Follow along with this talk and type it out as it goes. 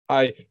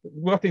I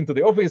got into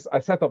the office, I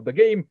set up the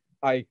game,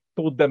 I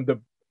told them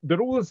the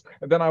rules,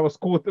 and then I was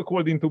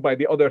called into by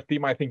the other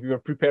team. I think we were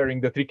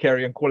preparing the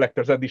Tricarian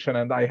Collector's Edition,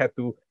 and I had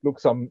to look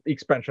some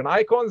expansion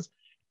icons.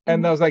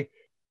 And I was like,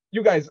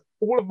 you guys,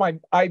 all of my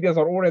ideas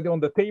are already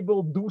on the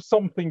table. Do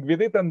something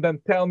with it, and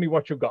then tell me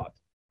what you got.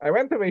 I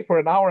went away for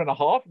an hour and a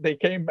half.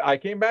 I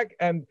came back,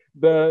 and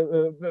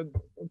the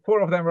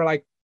four of them were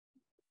like,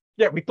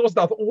 yeah, we tossed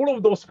out all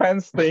of those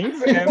fence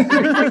things, and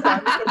there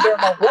are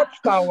now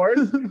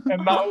watchtowers,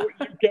 and now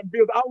you can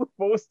build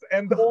outposts,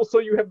 and also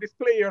you have this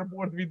player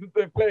board with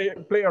the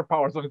player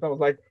powers on it. I was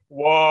like,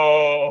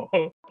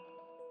 whoa.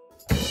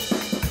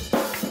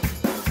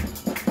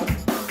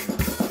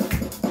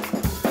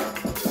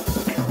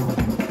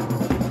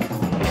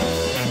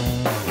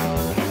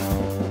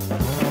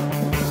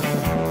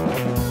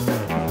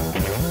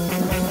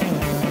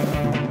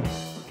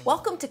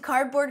 Welcome to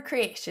Cardboard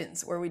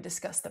Creations, where we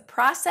discuss the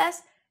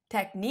process,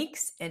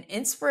 techniques, and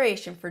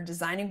inspiration for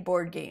designing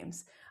board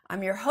games.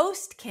 I'm your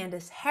host,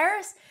 Candice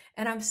Harris,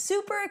 and I'm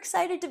super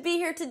excited to be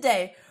here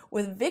today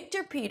with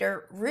Viktor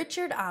Peter,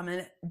 Richard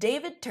Amann,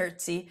 Dávid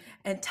Turczi,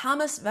 and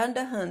Thomas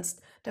Vande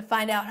Ginste to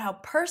find out how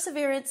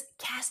Perseverance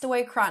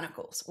Castaway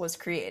Chronicles was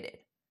created.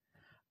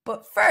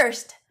 But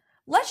first,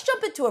 let's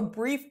jump into a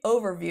brief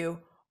overview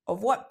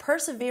of what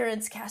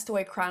Perseverance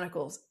Castaway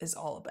Chronicles is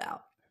all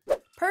about.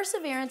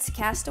 Perseverance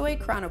Castaway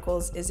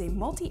Chronicles is a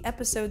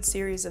multi-episode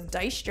series of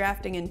dice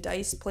drafting and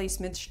dice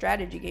placement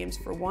strategy games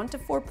for 1 to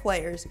 4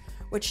 players,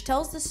 which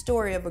tells the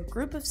story of a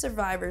group of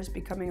survivors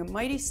becoming a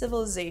mighty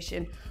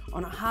civilization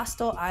on a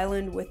hostile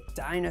island with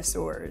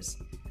dinosaurs.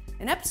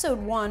 In Episode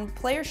 1,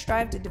 players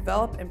strive to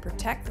develop and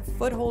protect the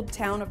foothold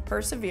town of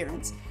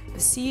Perseverance,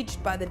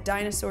 besieged by the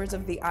dinosaurs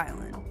of the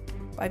island.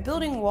 By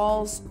building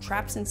walls,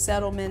 traps and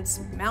settlements,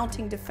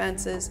 mounting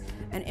defenses,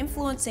 and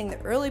influencing the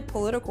early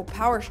political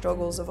power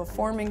struggles of a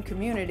forming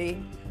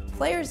community,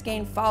 players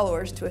gain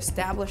followers to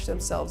establish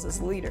themselves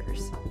as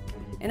leaders.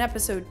 In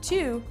Episode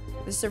 2,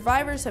 the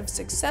survivors have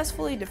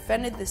successfully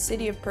defended the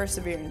city of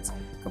Perseverance,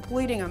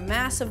 completing a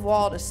massive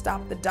wall to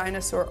stop the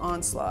dinosaur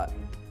onslaught.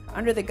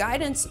 Under the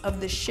guidance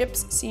of the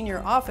ship's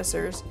senior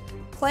officers,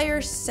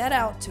 players set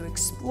out to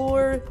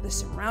explore the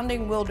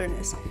surrounding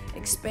wilderness,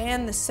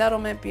 expand the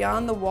settlement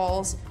beyond the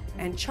walls,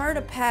 and chart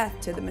a path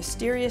to the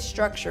mysterious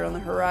structure on the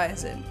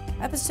horizon.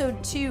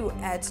 Episode 2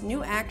 adds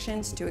new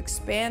actions to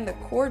expand the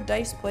core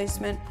dice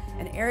placement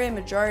and area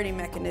majority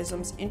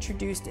mechanisms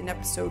introduced in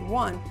Episode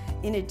 1,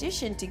 in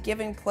addition to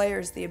giving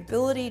players the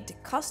ability to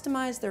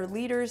customize their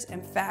leaders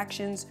and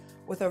factions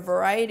with a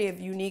variety of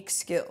unique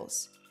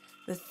skills.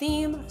 The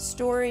theme,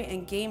 story,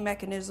 and game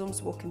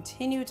mechanisms will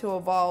continue to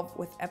evolve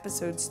with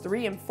Episodes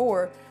 3 and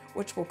 4,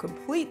 which will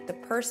complete the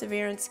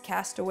Perseverance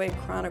Castaway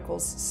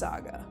Chronicles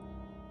saga.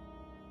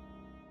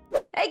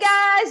 Hey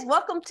guys,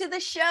 welcome to the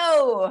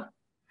show.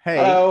 Hey.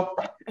 Hello.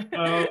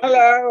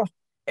 Hello.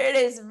 It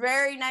is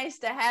very nice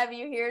to have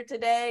you here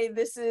today.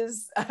 This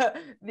is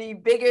the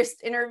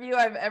biggest interview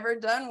I've ever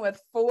done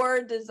with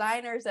 4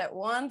 designers at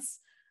once.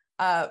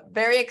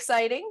 Very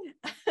exciting.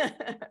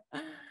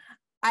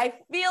 I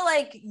feel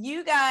like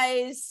you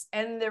guys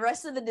and the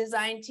rest of the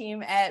design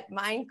team at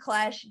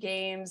Mindclash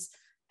Games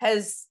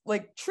has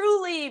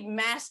truly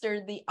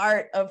mastered the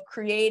art of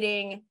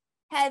creating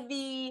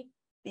heavy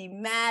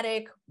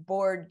thematic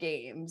board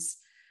games.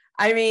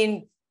 I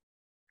mean,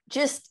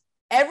 just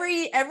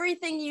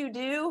everything you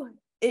do,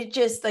 it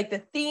just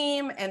the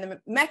theme and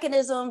the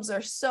mechanisms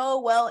are so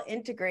well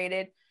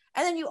integrated.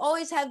 And then you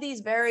always have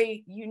these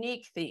very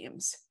unique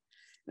themes.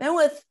 Then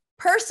with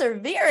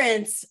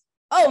Perseverance,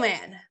 oh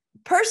man,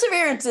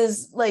 Perseverance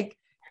is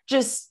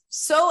just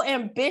so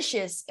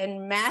ambitious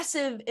and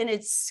massive in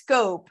its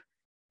scope.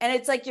 And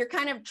it's you're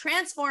kind of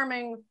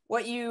transforming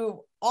what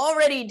you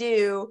already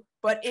do,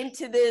 but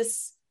into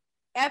this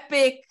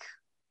epic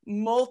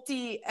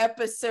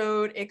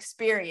multi-episode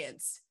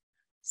experience.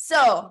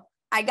 So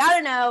I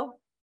gotta know,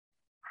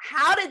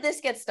 how did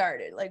this get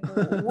started?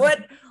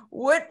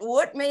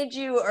 What made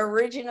you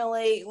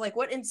originally,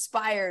 what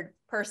inspired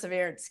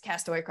Perseverance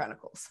Castaway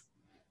Chronicles?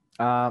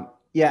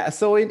 Yeah,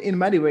 so in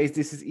many ways,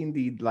 this is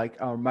indeed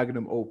our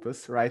magnum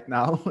opus right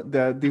now,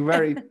 the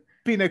very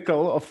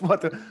pinnacle of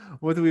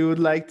what we would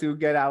like to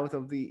get out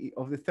of the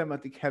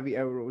thematic heavy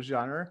aero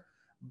genre.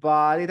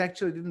 But it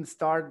actually didn't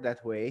start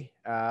that way.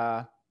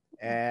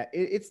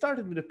 It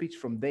started with a pitch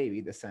from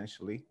Dávid,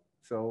 essentially.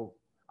 So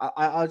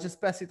I'll just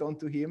pass it on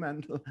to him,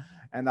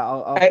 and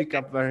I'll pick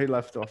up where he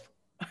left off.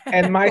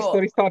 And my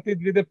story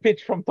started with a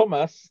pitch from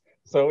Thomas.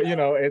 So,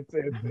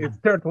 it's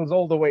turtles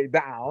all the way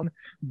down.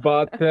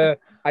 But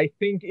I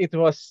think it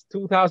was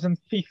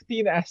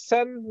 2015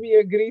 Essen we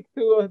agreed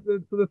to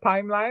the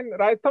timeline,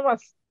 right,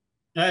 Thomas?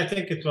 I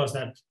think it was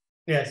that.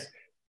 Yes.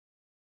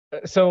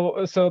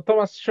 So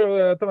Thomas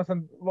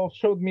and Wolf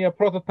showed me a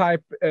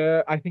prototype.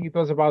 I think it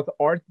was about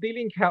art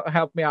dealing.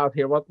 Help me out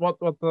here. What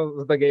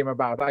was the game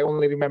about? I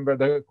only remember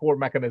the core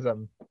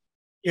mechanism.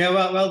 Yeah,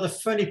 well, the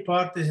funny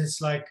part is it's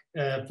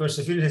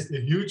Perseverance is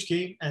a huge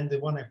game, and the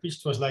one I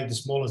pitched was the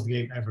smallest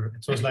game ever.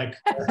 It was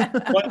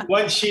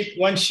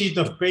one sheet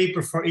of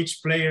paper for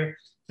each player,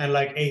 and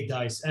like 8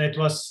 dice. And it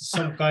was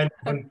some kind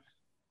of an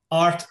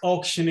art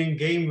auctioning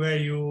game where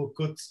you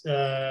could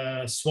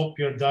swap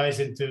your dice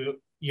into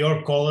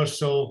your color.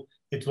 So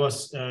it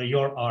was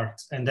your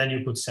art, and then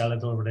you could sell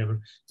it or whatever.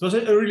 It was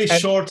a really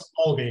short,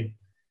 small game.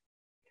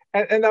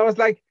 And I was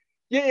like,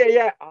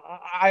 yeah,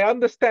 I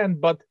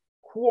understand, but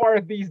who are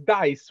these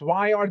dice?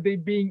 Why are they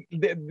being?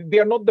 They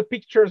are not the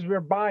pictures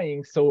we're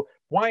buying. So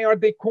why are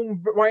they?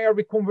 Why are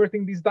we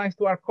converting these dice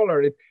to our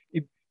color?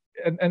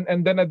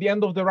 And then at the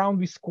end of the round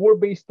we score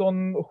based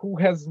on who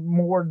has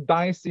more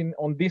dice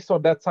on this or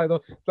that side.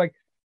 It's like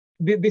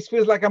this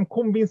feels like I'm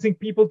convincing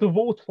people to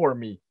vote for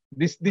me.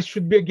 This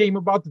should be a game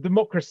about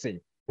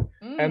democracy.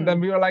 And then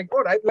we were like,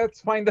 all right,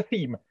 let's find a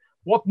theme.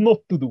 What not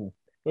to do?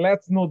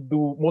 Let's not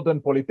do modern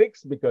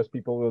politics because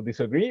people will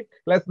disagree.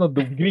 Let's not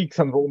do Greeks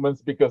and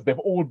Romans because they've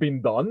all been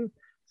done.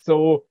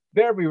 So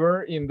there we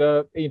were in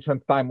the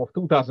ancient time of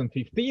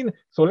 2015.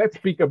 So let's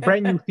pick a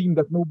brand new theme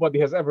that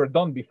nobody has ever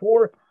done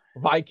before: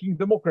 Viking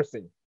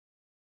democracy.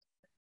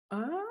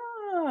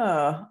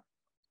 Oh,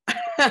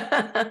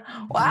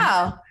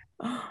 wow.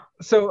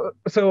 So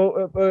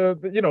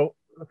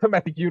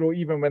thematic Euro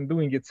even when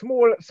doing it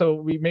small. So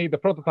we made a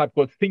prototype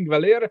called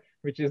Thingvellir,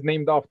 which is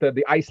named after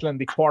the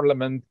Icelandic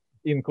parliament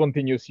in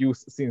continuous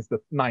use since the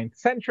 9th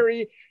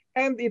century.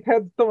 And it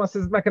had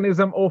Thomas's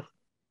mechanism of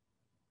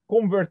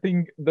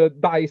converting the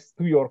dice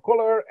to your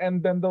color,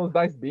 and then those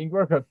dice being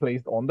worker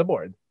placed on the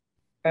board.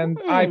 And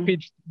I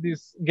pitched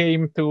this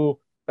game to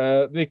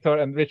Viktor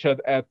and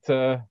Richard at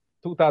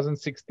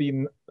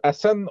 2016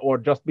 Essen, or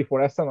just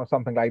before Essen or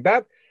something like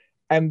that.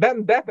 And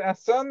then that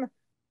Essen,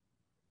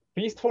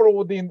 Feast for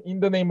Odin,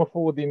 In the Name of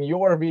Odin,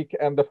 Jorvik,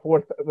 and the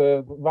fourth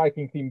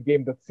Viking themed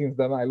game that since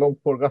then I long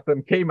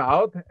forgotten came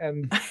out.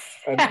 And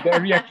their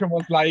reaction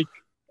was like,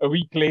 a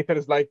week later,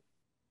 is like,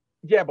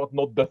 yeah, but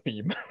not the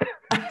theme.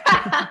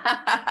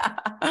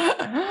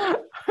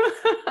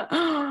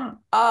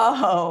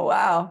 Oh,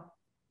 wow.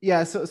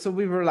 Yeah, so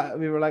we were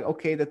like,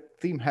 okay, the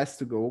theme has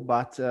to go,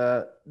 but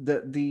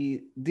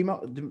the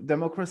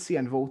democracy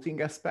and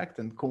voting aspect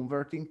and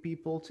converting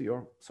people to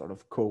your sort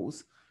of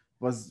cause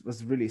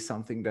was really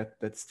something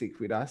that stick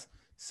with us.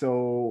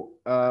 So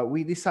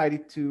we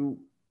decided to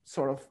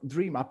sort of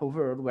dream up a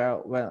world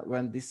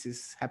when this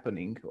is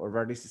happening, or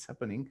where this is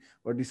happening,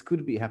 or this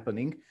could be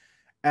happening.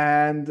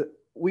 And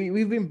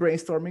we've been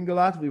brainstorming a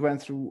lot. We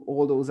went through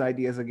all those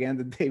ideas again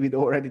that David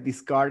already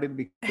discarded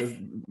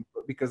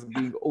because of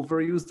being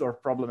overused or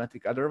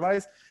problematic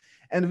otherwise.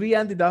 And we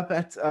ended up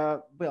at,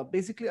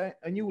 basically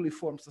a newly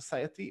formed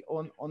society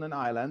on an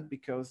island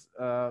because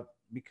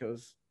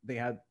they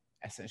had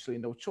essentially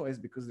no choice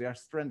because they are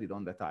stranded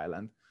on that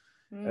island.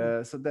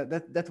 So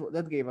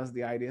that gave us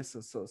the idea.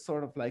 So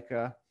sort of like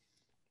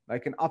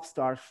an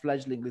upstart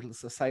fledgling little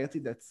society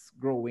that's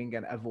growing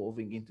and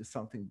evolving into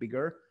something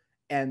bigger,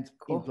 and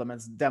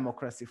implements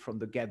democracy from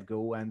the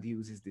get-go and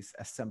uses this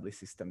assembly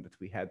system that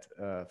we had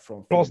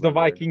from. Plus, the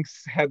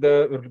Vikings had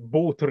a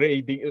boat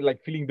raiding,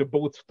 like filling the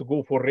boats to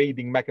go for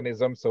raiding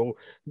mechanism. So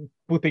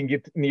putting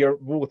it near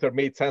water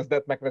made sense.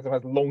 That mechanism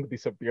has long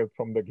disappeared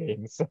from the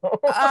game. So.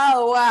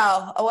 Oh,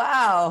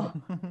 wow.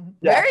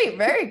 Yeah. Very,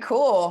 very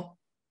cool.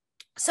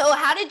 So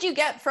how did you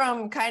get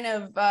from kind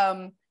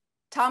of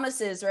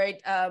Thomas's,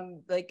 right,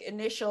 like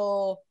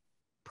initial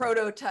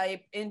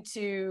prototype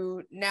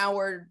into now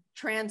we're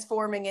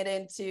transforming it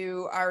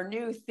into our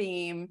new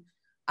theme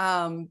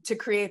to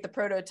create the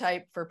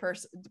prototype for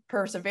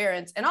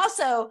Perseverance? And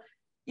also,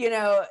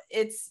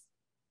 this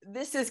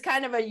is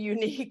kind of a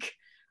unique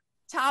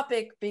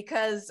topic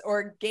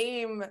or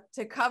game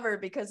to cover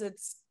because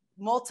it's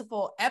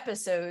multiple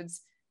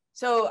episodes.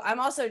 So I'm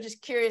also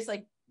just curious,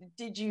 like,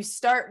 did you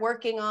start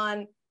working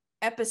on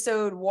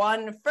episode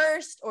 1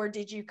 first, or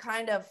did you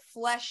kind of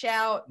flesh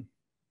out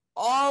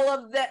all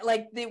of that,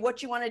 like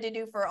what you wanted to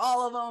do for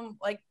all of them?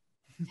 Like,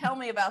 tell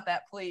me about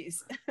that,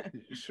 please.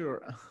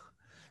 Sure.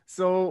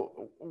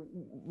 So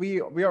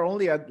we are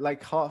only at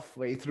like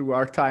halfway through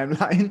our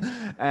timeline,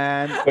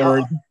 and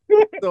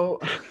so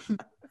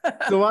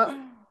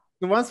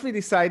once we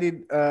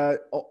decided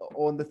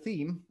on the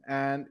theme,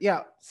 and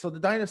so the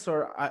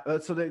dinosaur,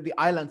 the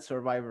island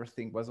survivor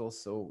thing was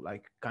also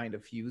like kind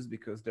of used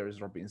because there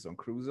is Robinson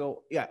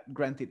Crusoe. Yeah,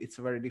 granted, it's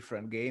a very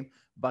different game,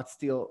 but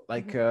still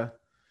like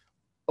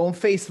on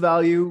face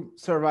value,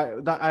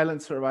 the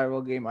island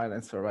survival game.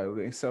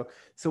 So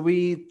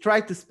we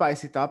tried to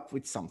spice it up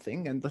with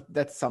something, and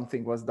that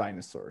something was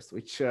dinosaurs,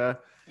 which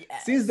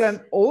since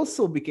then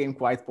also became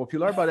quite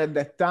popular. But at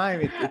that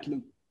time, it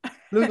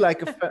looked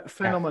like a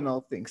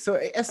phenomenal thing. So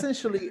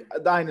essentially, a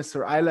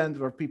dinosaur island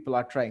where people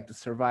are trying to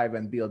survive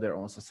and build their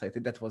own society.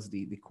 That was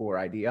the core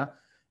idea,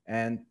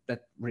 and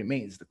that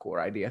remains the core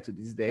idea to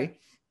this day.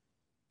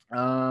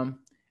 And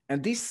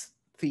this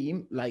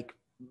theme, like,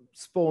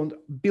 spawned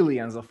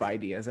billions of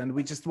ideas, and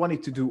we just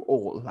wanted to do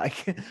all.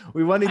 Like,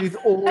 we wanted it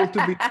all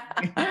to be.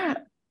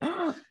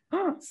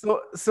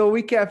 So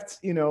we kept,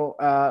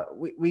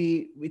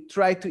 we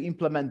tried to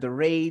implement the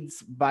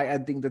raids by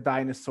adding the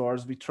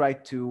dinosaurs. We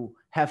tried to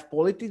have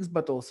politics,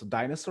 but also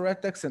dinosaur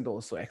attacks, and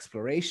also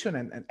exploration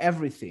and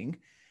everything.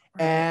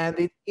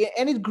 and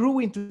it grew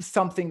into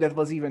something that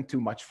was even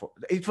too much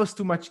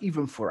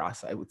even for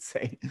us, I would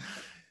say.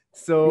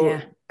 So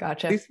yeah,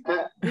 gotcha.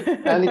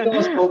 And it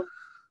also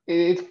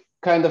it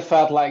kind of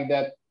felt like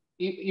that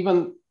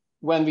even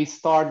when we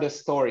start the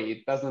story,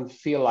 it doesn't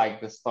feel like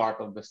the start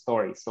of the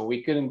story. So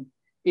we couldn't,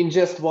 in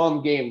just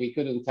one game, we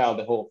couldn't tell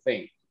the whole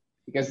thing,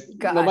 because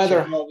no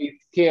matter how we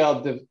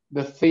scaled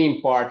the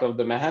theme part of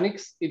the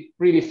mechanics, it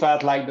really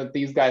felt like that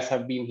these guys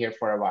have been here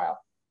for a while.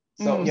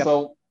 So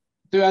so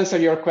to answer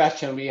your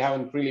question, we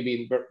haven't really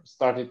been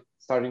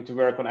starting to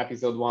work on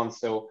episode 1.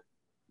 So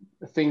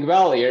Think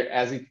Valley,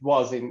 as it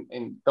was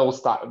in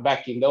those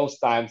back in those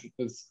times, it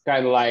was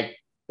kind of like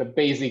the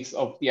basics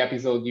of the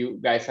episode you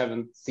guys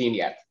haven't seen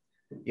yet.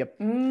 Yep.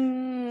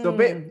 So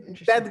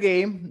that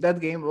game,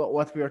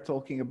 what we are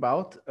talking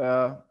about,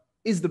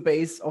 is the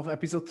base of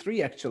episode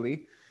 3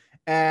 actually,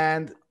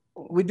 and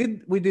we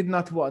did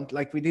not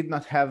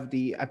have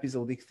the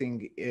episodic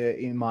thing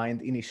in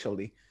mind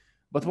initially,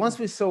 but once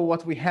we saw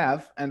what we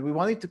have, and we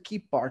wanted to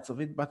keep parts of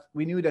it, but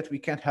we knew that we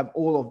can't have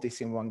all of this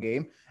in one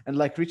game, and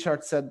like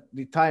Richard said,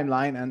 the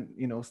timeline and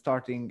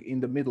starting in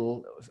the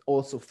middle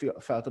also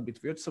felt a bit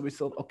weird. So we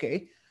thought,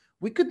 okay,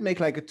 we could make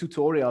like a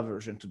tutorial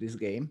version to this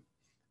game.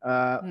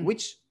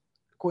 Which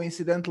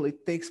coincidentally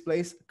takes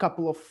place a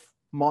couple of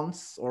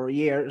months or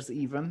years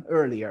even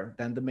earlier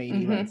than the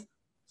main events.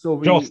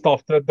 So just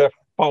after the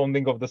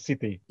founding of the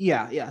city.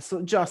 Yeah.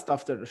 So just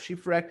after the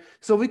shipwreck,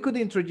 so we could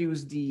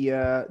introduce the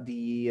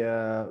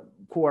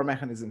core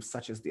mechanisms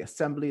such as the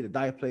assembly, the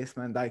die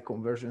placement, die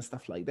conversion,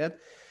 stuff like that,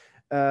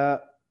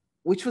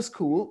 which was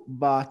cool.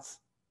 But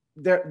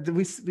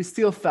we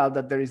still felt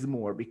that there is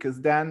more,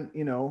 because then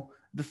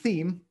the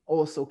theme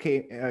also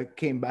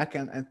came back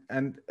and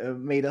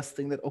made us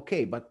think that,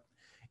 okay, but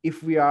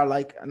if we are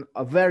like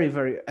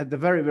at the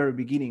very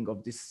beginning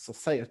of this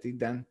society,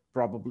 then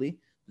probably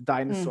the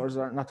dinosaurs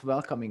are not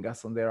welcoming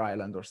us on their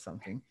island or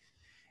something.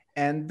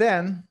 And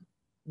then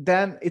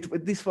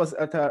this was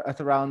at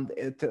around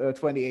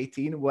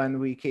 2018 when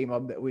we came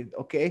up with,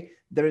 okay,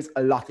 there is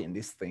a lot in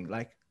this thing,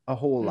 like a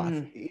whole lot,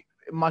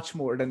 much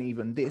more than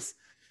even this.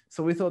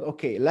 So we thought,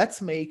 okay,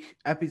 let's make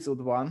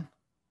episode 1.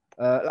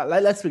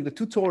 Let's make the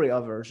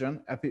tutorial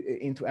version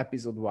into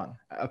episode 1,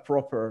 a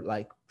proper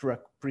like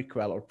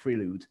prequel or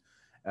prelude,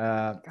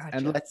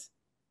 Gotcha.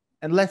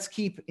 and let's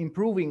keep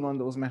improving on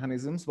those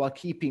mechanisms while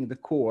keeping the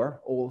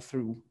core all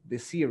through the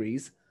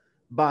series,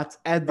 but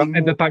adding.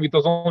 At the time, it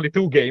was only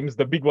 2 games,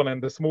 the big one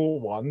and the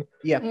small one.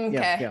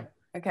 Okay.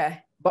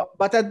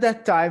 But at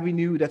that time, we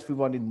knew that we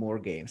wanted more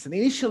games, and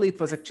initially it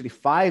was actually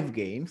 5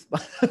 games,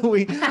 but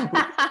we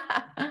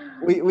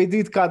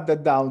did cut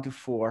that down to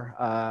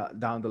 4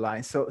 down the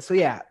line. So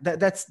yeah,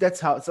 that's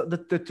how. So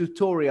the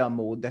tutorial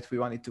mode that we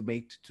wanted to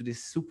make to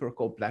this super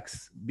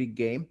complex big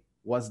game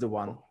was the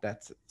one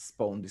that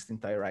spawned this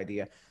entire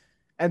idea.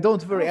 And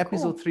don't worry,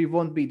 episode 3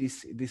 won't be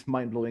this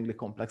mind-blowingly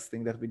complex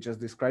thing that we just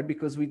described,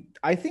 because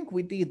I think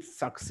we did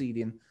succeed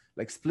in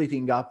like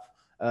splitting up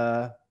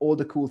all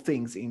the cool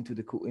things into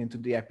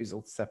the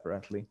episodes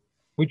separately,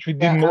 which we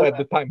didn't know at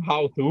the time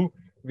how to.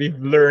 We've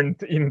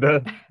learned in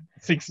the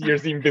 6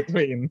 years in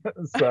between.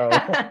 So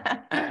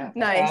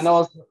nice.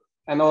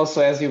 And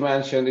also, as you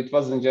mentioned, it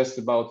wasn't just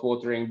about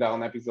watering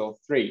down episode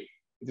 3.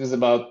 It was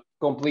about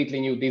completely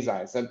new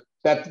designs, and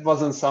that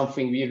wasn't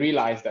something we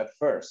realized at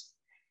first.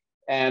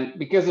 And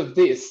because of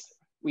this,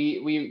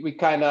 we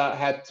kind of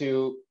had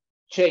to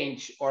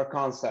change our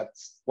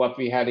concepts, what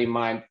we had in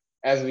mind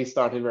as we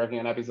started working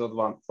on episode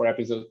 1 for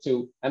episode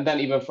 2, and then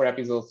even for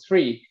episode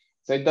 3.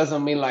 So it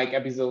doesn't mean like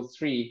episode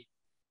 3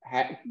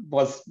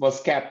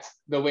 was kept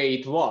the way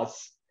it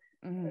was.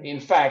 In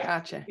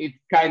fact, it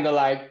kind of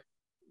like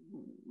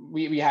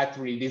we had to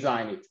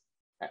redesign it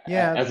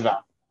as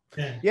well.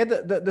 Yeah,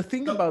 the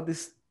thing about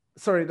this,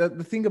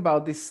 the thing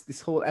about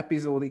this whole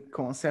episodic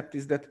concept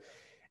is that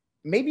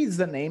maybe it's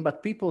the name,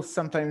 but people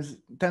sometimes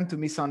tend to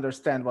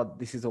misunderstand what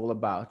this is all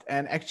about.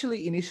 And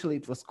actually, initially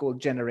it was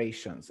called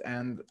Generations.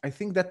 And I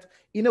think that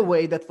in a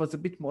way that was a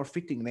bit more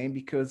fitting name,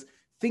 because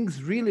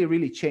things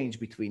really change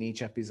between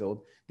each episode.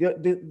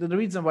 The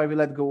reason why we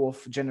let go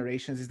of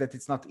Generations is that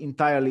it's not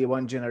entirely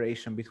one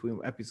generation between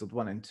episode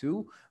 1 and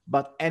 2.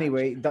 But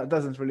anyway, that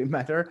doesn't really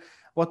matter.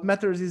 What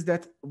matters is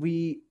that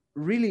we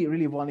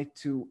really wanted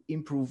to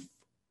improve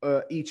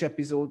each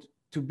episode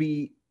to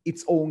be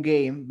its own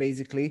game,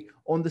 basically,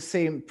 on the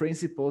same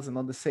principles and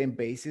on the same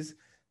basis,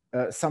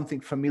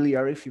 something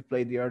familiar if you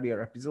played the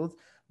earlier episodes,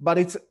 but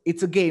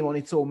it's a game on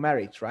its own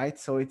merit, right?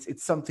 So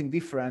it's something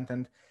different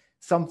and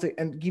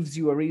gives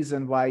you a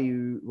reason why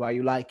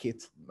you like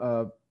it,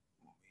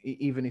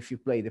 even if you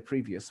play the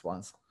previous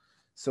ones.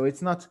 So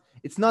it's not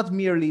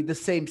merely the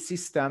same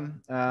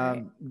system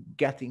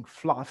getting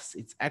fluffs.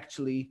 It's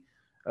actually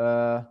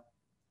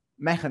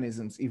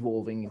mechanisms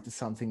evolving into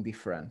something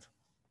different.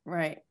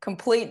 Right.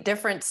 Complete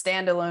different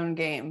standalone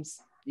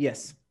games.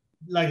 Yes.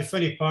 Like the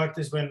funny part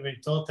is when we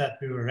thought that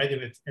we were ready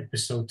with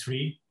episode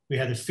 3, we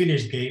had a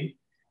finished game.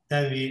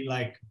 Then we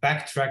like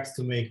backtracked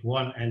to make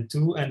 1 and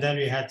 2, and then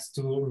we had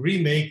to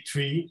remake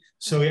 3.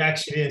 So we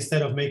actually,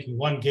 instead of making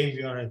one game,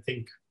 we are, I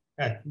think,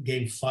 at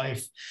game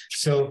 5.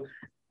 So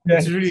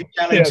it's a really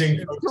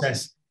challenging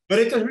process. But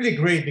it was really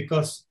great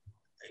because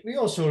we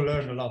also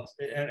learned a lot,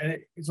 and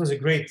it was a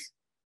great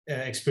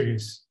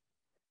experience.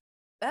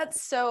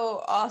 That's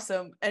so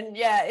awesome. And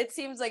yeah, it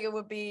seems like it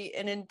would be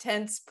an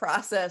intense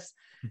process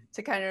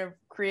to kind of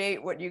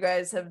create what you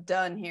guys have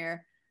done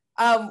here.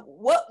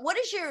 What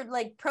is your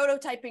like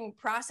prototyping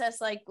process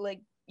like,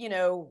 you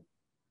know,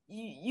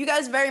 you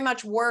guys very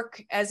much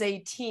work as a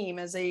team,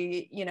 as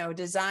a, you know,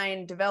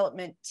 design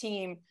development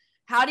team.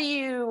 How do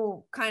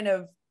you kind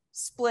of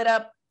split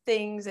up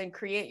things and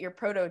create your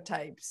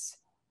prototypes?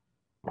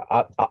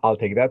 I'll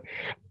take that.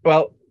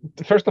 Well,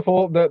 first of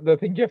all, the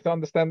thing you have to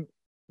understand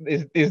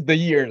is the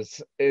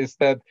years. Is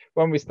that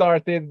when we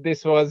started,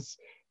 this was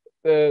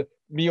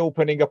me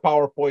opening a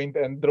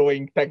PowerPoint and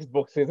drawing text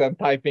boxes and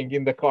typing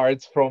in the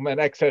cards from an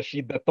Excel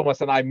sheet that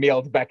Thomas and I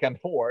mailed back and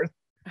forth.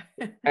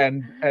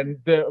 and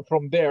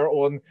from there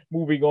on,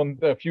 moving on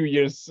a few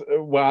years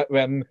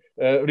when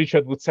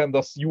Richard would send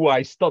us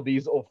UI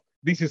studies of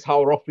this is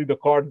how roughly the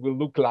card will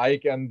look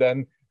like, and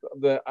then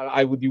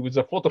I would use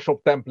a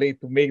Photoshop template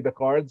to make the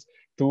cards,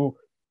 to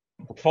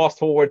fast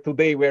forward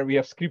today where we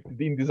have scripted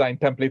InDesign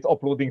templates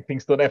uploading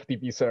things to an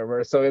FTP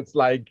server. So it's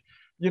like,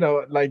 you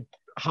know, like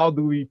how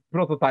do we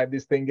prototype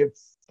this thing?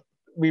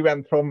 We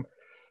went from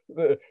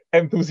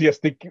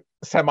enthusiastic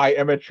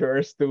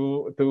semi-amateurs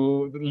to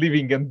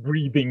living and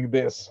breathing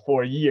this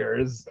for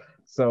years.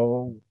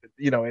 So,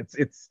 you know,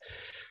 it's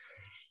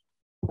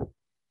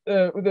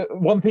the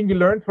one thing we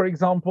learned, for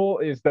example,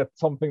 is that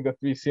something that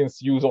we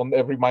since use on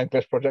every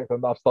Mindclash project,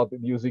 and I've started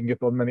using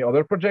it on many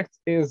other projects,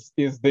 is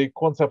the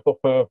concept of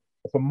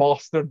a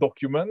master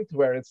document,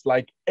 where it's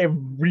like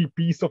every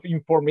piece of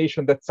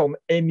information that's on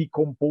any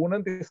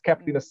component is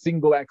kept in a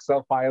single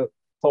Excel file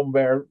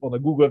somewhere on a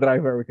Google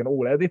Drive where we can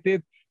all edit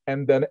it,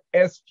 and then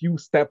as few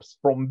steps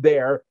from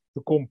there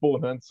to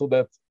components, so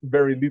that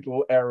very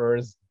little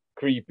errors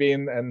creep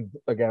in, and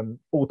again,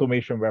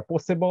 automation where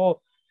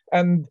possible.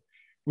 And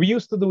we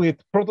used to do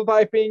it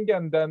prototyping,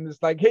 and then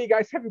it's like, hey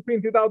guys, have you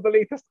printed out the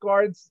latest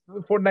cards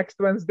for next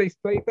Wednesday's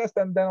playtest?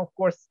 And then of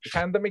course the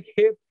pandemic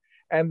hit,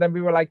 and then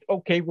we were like,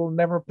 okay, we'll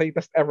never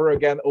playtest ever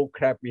again. Oh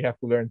crap, we have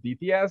to learn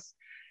TTS.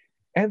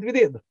 And we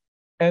did.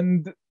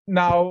 And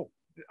now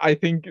I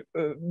think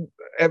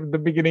at the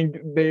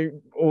beginning they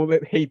all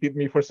hated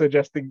me for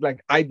suggesting,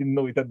 like, I didn't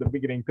know it at the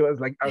beginning too. I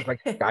was like,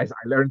 guys,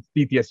 I learned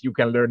TTS, you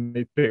can learn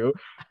it too.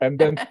 And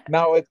then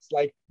now it's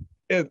like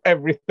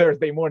every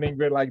Thursday morning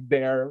we're like,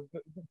 they're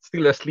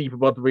still asleep,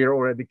 but we're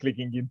already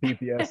clicking in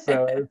TTS.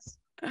 So it's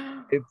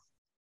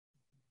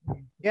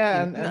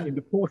yeah, and in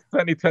the post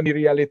 2020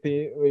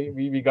 reality,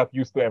 we got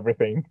used to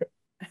everything.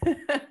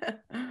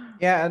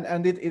 Yeah,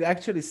 and it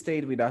actually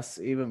stayed with us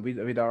even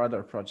with our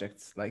other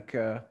projects. Like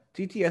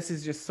TTS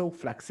is just so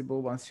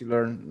flexible once you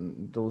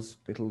learn those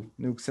little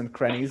nooks and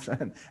crannies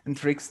and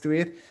tricks to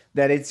it,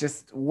 that it's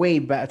just way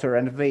better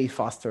and way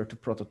faster to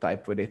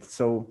prototype with it.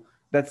 So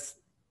that's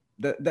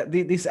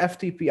this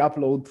FTP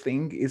upload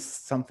thing is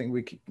something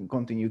we can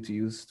continue to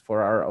use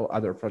for our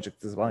other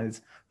projects as well.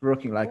 It's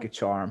working like a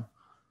charm.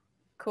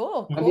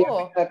 Cool.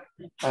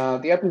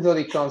 The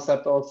episodic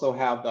concept also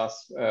helped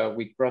us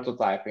with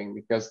prototyping,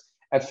 because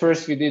at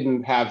first we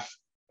didn't have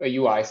a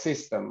UI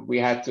system. We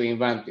had to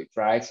invent it,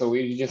 right? So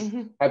we just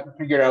had to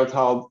figure out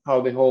how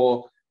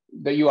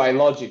the UI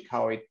logic,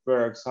 how it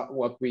works,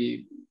 what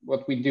we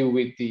do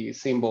with the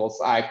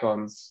symbols,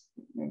 icons,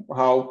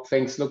 how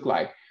things look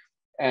like.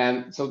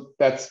 And so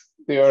that's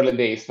the early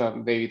days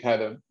when David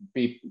had a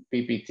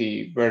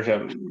PPT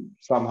version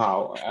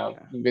somehow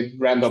with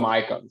random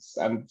icons.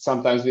 And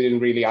sometimes we didn't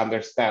really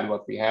understand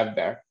what we had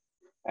there.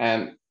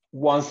 And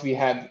once we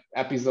had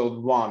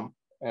episode 1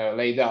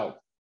 laid out,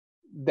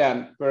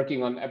 then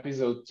working on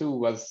episode 2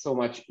 was so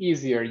much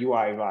easier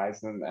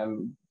UI-wise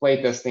and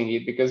playtesting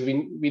it, because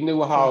we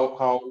knew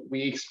how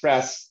we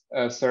express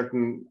a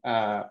certain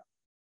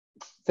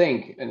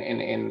thing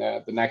in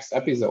the next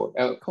episode.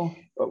 Cool.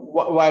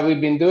 While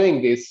we've been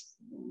doing this,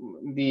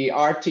 the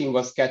art team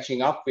was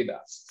catching up with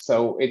us.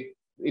 So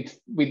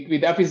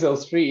with episode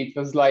 3, it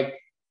was like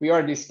we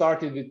already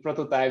started with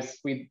prototypes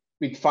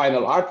with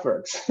final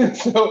artworks.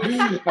 So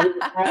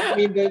I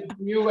mean the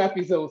new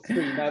episode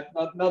 3,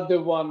 not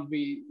the one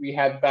we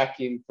had back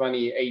in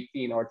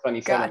 2018 or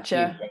 2017.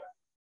 Gotcha.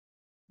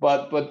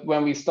 But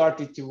when we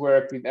started to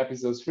work with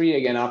episode 3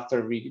 again,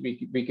 after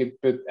we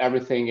could put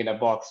everything in a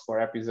box for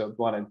episode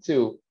 1 and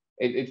 2,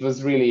 it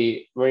was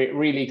really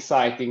really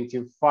exciting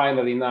to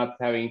finally not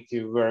having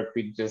to work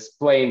with just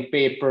plain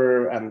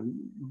paper and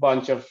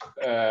bunch of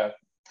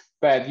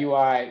bad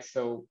UI.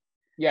 So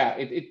yeah,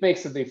 it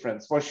makes a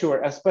difference for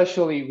sure,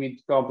 especially with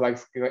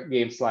complex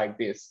games like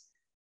this.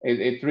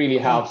 It really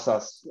helps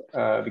us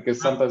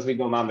because sometimes we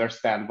don't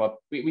understand, but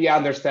we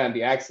understand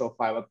the Excel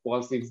file, but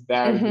once it's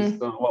there,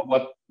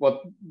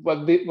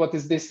 what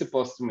is this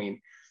supposed to mean?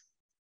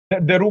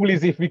 The rule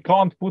is, if we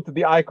can't put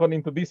the icon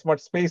into this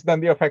much space,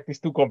 then the effect is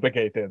too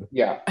complicated.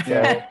 Yeah.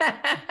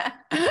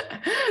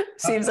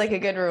 Seems like a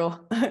good rule.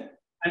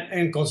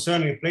 And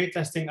concerning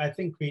playtesting, I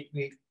think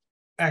we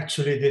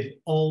actually did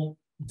all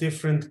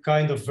different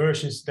kind of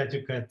versions that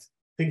you could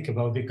think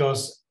about,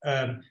 because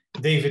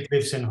David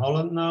lives in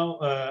Holland now.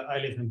 I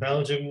live in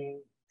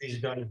Belgium. He's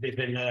going to live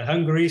in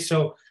Hungary.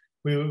 So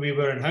we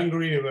were in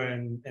Hungary, we were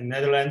in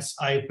Netherlands.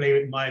 I play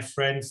with my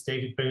friends,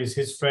 David plays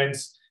with his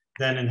friends.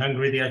 Then in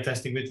Hungary, they are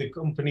testing with the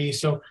company.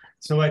 So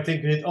I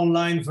think we did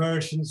online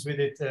versions, we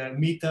did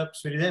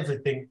meetups, we did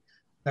everything.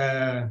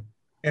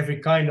 Every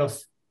kind of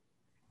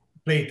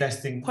play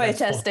testing.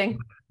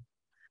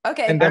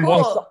 Okay, and then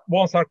cool.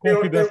 once our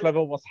confidence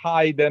level was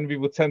high, then we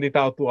would send it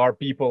out to our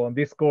people on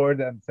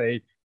Discord and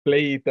say,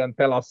 play it and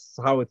tell us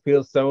how it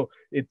feels. So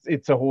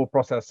it's a whole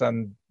process,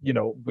 and you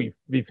know,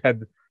 we've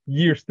had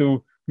years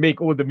to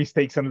make all the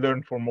mistakes and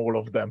learn from all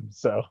of them.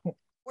 So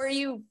were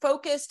you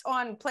focused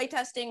on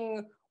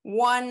playtesting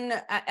one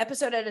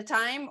episode at a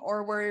time,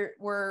 or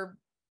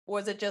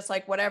was it just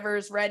like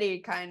whatever's ready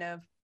kind of?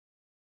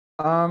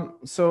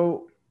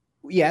 So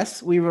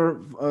yes, we were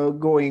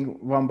going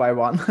one by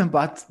one,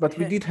 but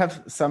we did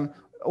have some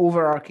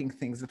overarching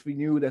things that we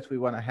knew that we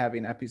want to have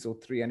in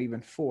episode 3 and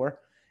even 4.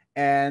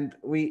 And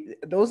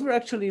those were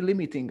actually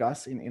limiting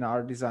us in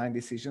our design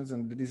decisions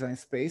and the design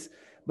space,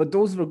 but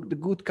those were the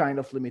good kind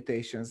of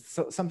limitations.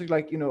 So something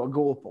like, you know, a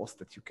goalpost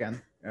that you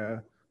can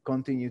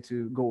continue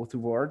to go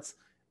towards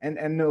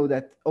and know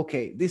that,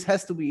 okay, this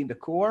has to be in the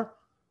core.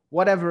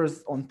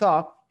 Whatever's on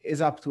top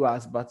is up to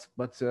us, but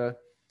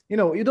you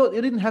know, you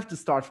didn't have to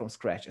start from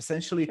scratch.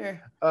 Essentially, sure.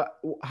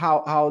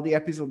 How the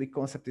episodic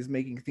concept is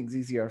making things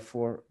easier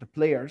for the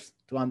players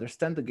to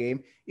understand the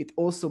game, it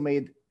also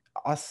made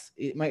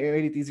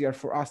it easier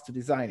for us to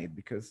design it,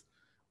 because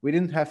we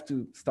didn't have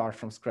to start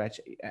from scratch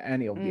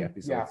any of the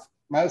episodes. Yeah.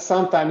 Well,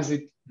 sometimes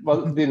it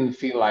didn't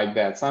feel like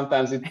that.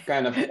 Sometimes it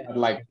kind of felt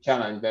like a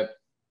challenge that,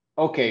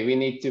 okay, we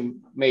need to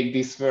make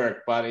this work,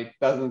 but it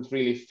doesn't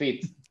really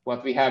fit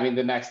what we have in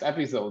the next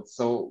episode.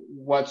 So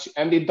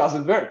and it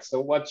doesn't work. So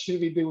what should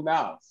we do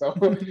now? So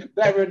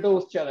there were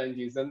those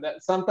challenges, and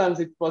that sometimes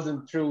it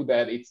wasn't true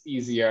that it's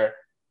easier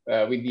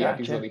with the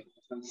episodic.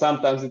 And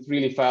sometimes it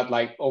really felt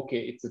like,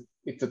 okay,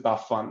 it's a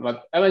tough one,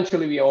 but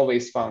eventually we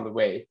always found a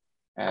way,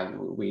 and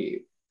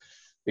we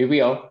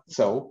will.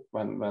 So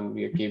when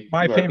we keep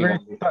my working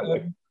favorite on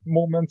it.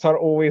 moments are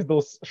always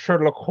those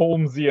Sherlock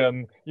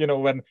Holmesian, you know,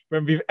 when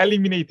we've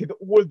eliminated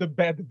all the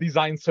bad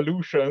design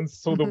solutions,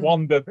 so the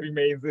one that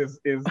remains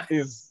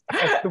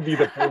has to be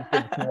the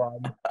perfect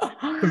one.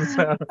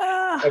 So,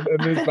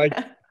 and it's like,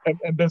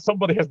 and then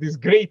somebody has this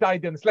great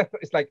idea, and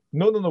it's like,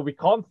 no, we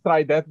can't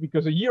try that,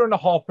 because a year and a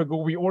half ago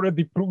we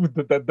already proved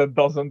that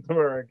doesn't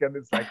work, and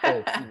it's like,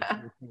 oh,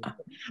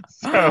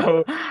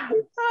 so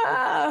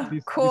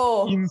it's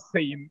cool. this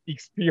insane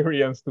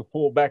experience to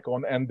fall back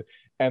on,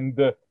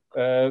 and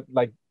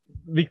like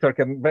Viktor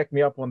can back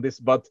me up on this,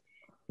 but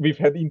we've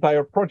had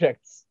entire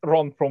projects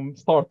run from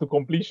start to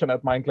completion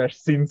at Mindclash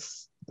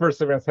since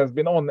Perseverance has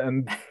been on,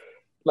 and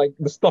like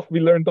the stuff we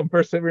learned on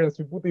Perseverance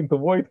we put into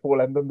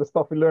Voidfall, and then the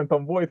stuff we learned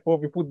on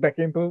Voidfall we put back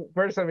into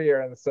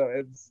Perseverance. So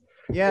it's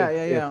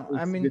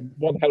I mean,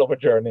 one hell of a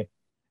journey.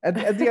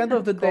 At the end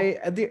of the day,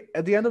 at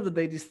the end of the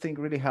day, this thing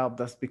really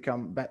helped us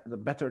become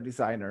better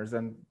designers,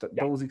 and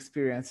those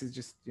experiences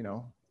just, you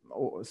know,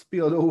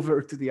 spilled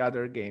over to the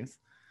other games.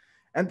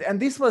 And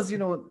this was, you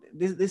know,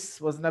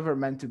 this was never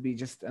meant to be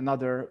just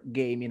another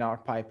game in our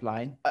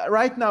pipeline.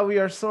 Right now, we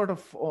are sort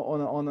of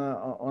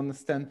on a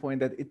standpoint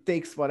that it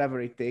takes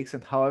whatever it takes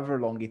and however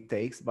long it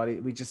takes, but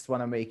we just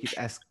want to make it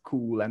as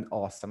cool and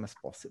awesome as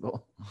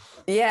possible.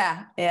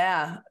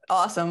 Yeah,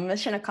 awesome,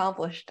 mission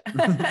accomplished.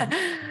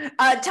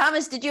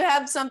 Thomas, did you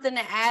have something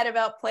to add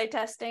about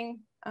playtesting?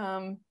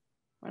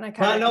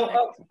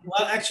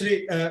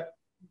 Actually.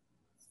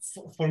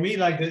 For me,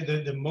 like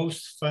the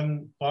most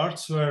fun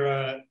parts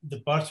were the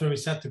parts where we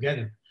sat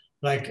together.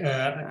 Like,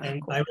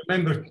 and cool. I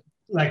remember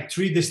like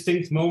 3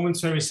 distinct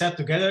moments where we sat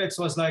together. It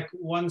was like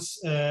once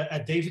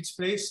at David's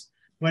place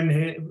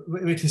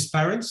with his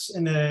parents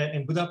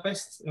in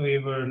Budapest. We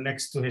were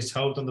next to his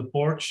house on the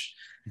porch,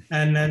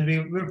 and then we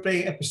were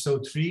playing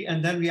episode 3,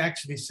 and then we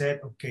actually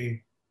said,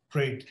 "Okay,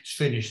 great, it's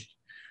finished.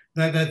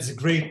 That's a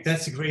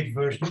great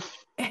version."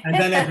 And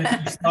then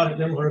everything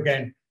started over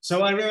again.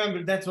 So I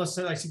remember that was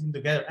like sitting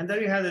together, and then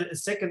we had a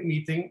second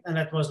meeting, and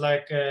that was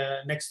like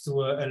next to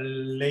a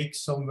lake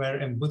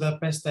somewhere in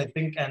Budapest, I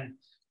think, and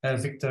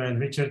Viktor and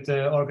Richard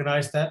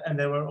organized that, and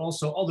there were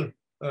also other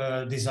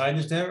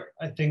designers there.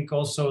 I think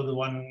also the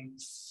one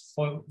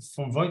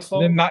from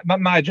Voidfall. Not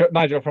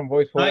Nigel from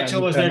Voidfall.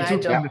 Nigel was there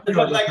too. It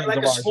was like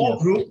a small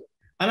group,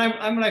 and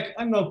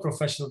I'm no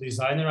professional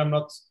designer. I'm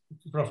not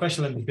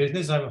professional in the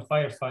business. I'm a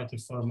firefighter.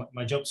 For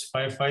my job's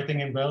firefighting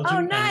in Belgium. Oh,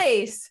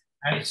 nice!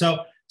 And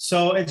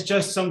so it's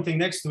just something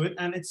next to it,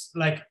 and it's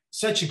like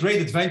such a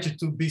great adventure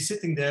to be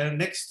sitting there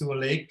next to a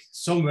lake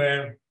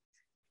somewhere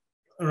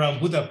around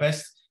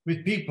Budapest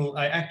with people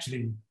I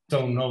actually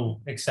don't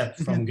know except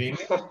from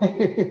gaming.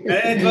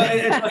 and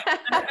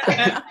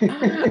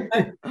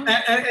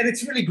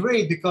it's really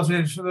great because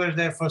we were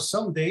there for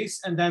some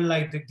days, and then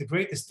like the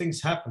greatest things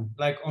happen.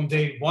 Like on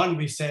day 1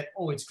 we said,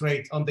 "Oh, it's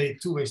great." On day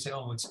 2 we said,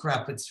 "Oh, it's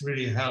crap. It's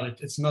really hell.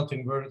 It's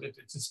nothing worth it.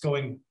 It's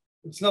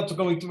not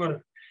going to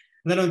work."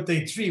 And then on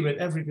day 3, with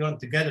everyone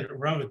together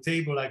around the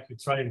table, like we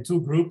try in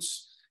 2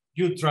 groups,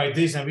 you try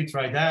this and we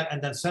try that,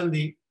 and then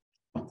suddenly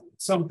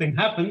something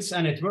happens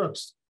and it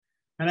works.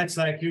 And it's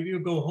like you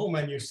go home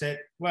and you said,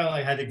 well,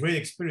 I had a great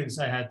experience.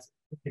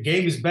 The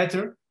game is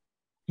better.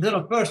 Then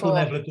on a personal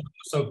level, it was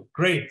so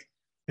great.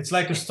 It's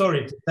like a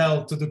story to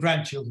tell to the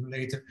grandchildren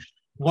later.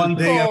 One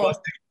day I was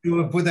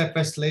to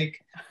Budapest Lake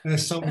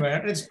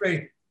somewhere. It's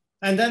great.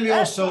 And then we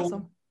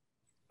also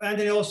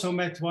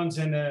met once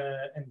in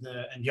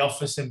the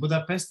office in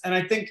Budapest. And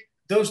I think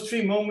those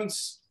 3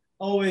 moments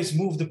always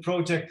move the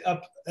project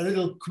up a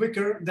little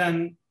quicker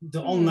than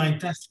the online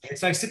testing.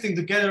 It's like sitting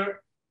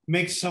together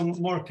makes some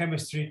more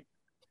chemistry.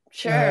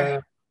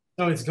 Sure.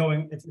 So it's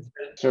going.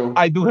 So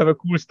I do have a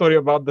cool story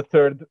about the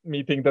 3rd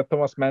meeting that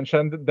Thomas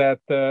mentioned,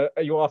 that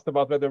you asked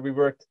about whether we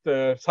worked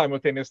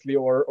simultaneously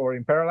or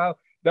in parallel.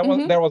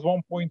 There was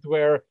one point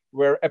where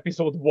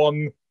episode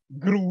 1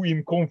 grew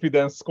in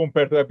confidence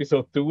compared to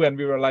episode 2, and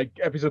we were like,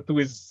 episode 2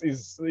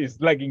 is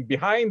lagging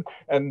behind,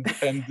 and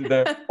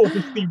the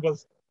Opus team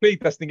was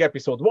playtesting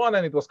episode 1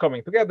 and it was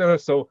coming together.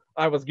 So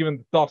I was given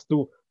the task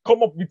to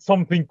come up with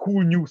something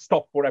cool, new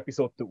stuff for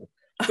episode 2.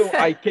 So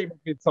I came up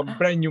with some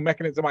brand new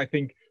mechanism. I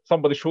think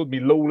somebody showed me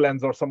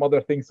lowlands or some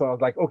other things. So I was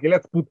like, okay,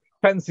 let's put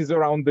fences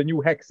around the new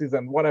hexes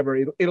and whatever,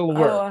 it'll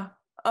work.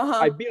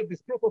 I built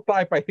this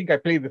prototype. I think I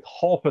played it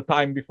half a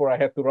time before I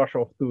had to rush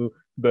off to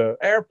the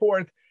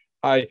airport.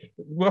 I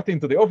got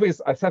into the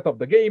office. I set up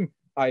the game.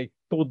 I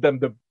told them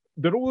the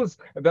rules,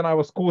 and then I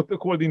was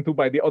called into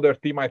by the other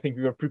team. I think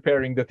we were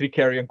preparing the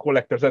Tricarian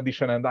Collector's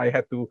Edition, and I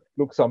had to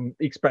look some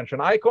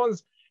expansion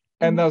icons.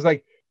 And I was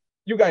like,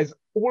 you guys,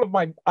 all of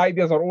my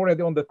ideas are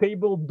already on the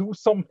table. Do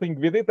something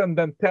with it, and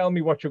then tell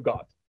me what you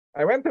got.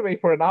 I went away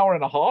for an hour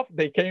and a half.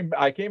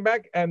 I came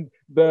back, and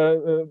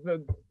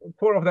the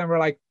 4 of them were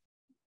like,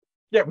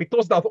 yeah, we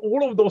tossed out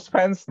all of those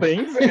fence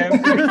things,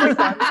 and there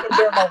are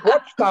now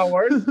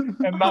watchtowers,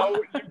 and now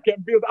you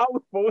can build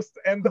outposts,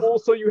 and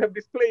also you have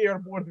this player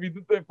board with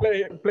the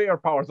player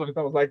powers on it.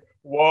 I was like,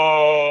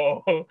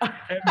 whoa!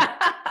 And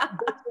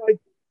that's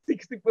like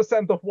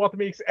 60% of what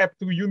makes Ep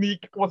 2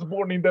 unique was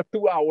born in the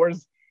 2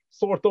 hours,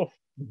 sort of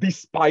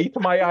despite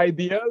my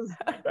ideas,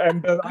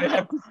 and I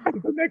had to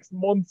spend the next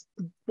month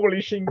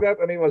polishing that,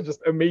 and it was just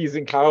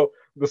amazing how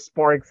the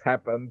sparks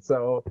happened.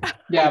 So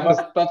yeah,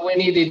 but we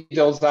needed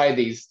those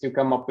IDs to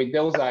come up with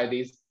those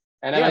IDs,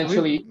 and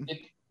eventually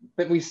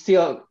there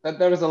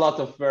was a lot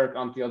of work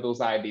until those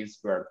IDs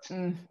worked.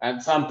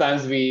 And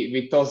sometimes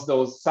we tossed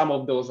some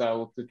of those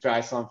out to try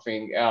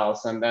something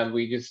else, and then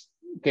we just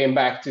came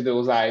back to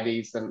those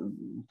IDs and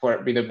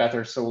with a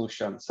better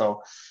solution.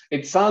 So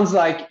it sounds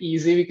like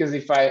easy, because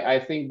if I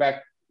think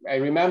back, I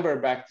remember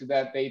back to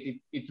that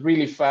date, it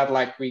really felt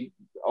like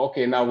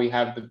now we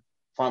have the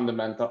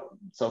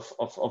fundamentals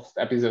of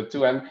episode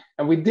 2, and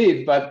we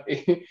did, but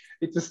it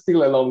was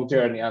still a long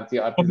journey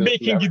until episode 2.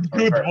 Making it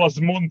good was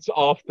months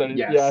after.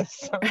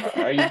 Yes.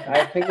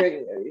 I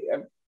think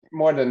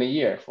more than a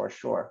year for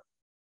sure.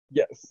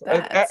 Yes,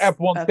 Ep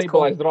 1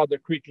 stabilized rather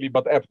quickly,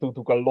 but Ep 2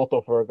 took a lot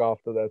of work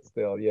after that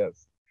still,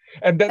 yes.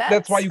 And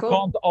that's why you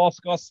can't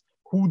ask us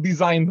who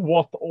designed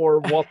what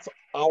or what's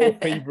our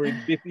favorite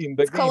bit in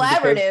the game.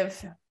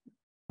 Collaborative.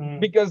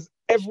 Because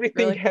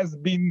everything has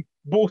been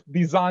both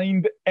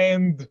designed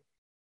and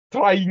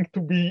trying to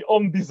be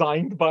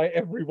undesigned by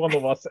every one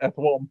of us at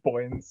one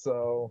point.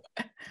 So,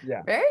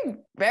 yeah. Very,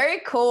 very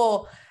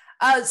cool.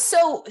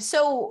 So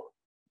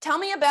tell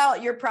me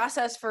about your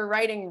process for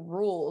writing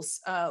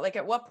rules. Like,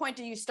 at what point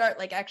do you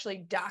start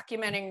actually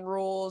documenting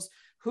rules?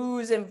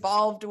 Who's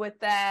involved with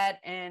that?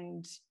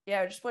 And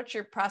just what's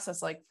your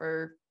process like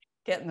for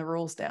getting the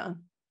rules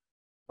down?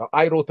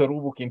 I wrote a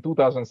rulebook in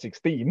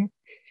 2016.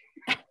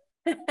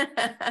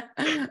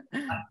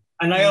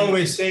 And I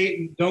always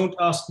say, don't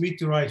ask me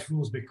to write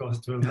rules because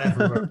it will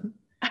never work.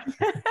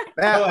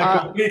 I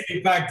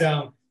completely back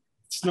down.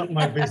 It's not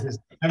my business.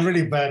 I'm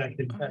really bad at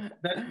it.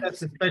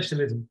 That's a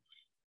specialism.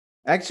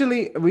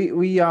 Actually,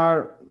 we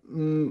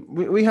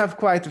have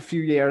quite a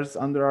few years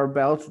under our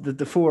belt,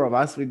 the 4 of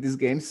us with this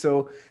game.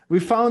 So we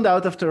found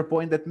out after a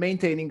point that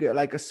maintaining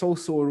a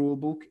so-so rule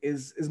book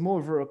is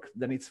more work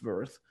than it's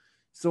worth.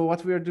 So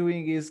what we're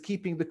doing is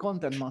keeping the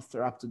content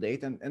master up to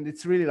date, and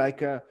it's really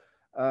like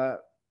an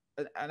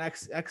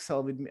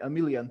Excel with a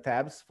million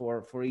tabs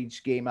for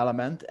each game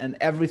element, and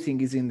everything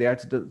is in there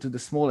to the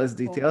smallest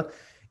detail,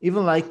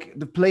 even like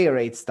the player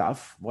aid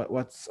stuff,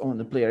 what's on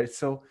the player aid.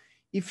 So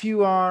if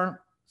you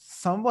are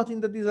somewhat in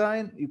the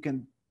design, you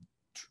can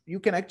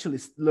actually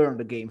learn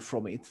the game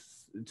from it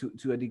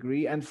to a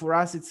degree, and for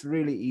us it's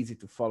really easy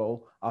to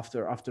follow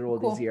after all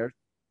these years.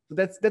 So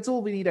that's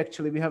all we need.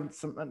 Actually, we have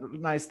some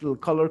nice little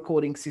color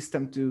coding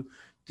system to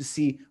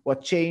see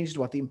what changed,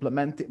 what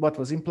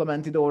was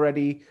implemented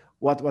already,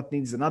 what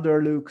needs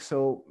another look.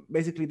 So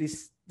basically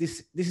this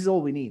is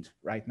all we need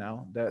right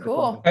now.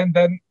 Cool. And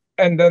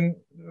then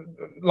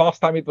last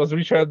time it was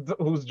Richard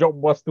whose job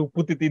was to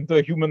put it into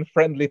a human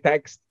friendly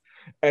text,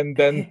 and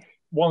then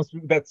once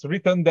that's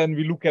written, then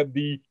we look at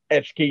the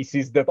edge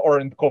cases that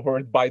aren't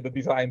covered by the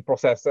design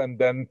process, and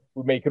then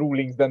we make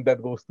rulings. Then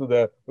that goes to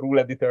the rule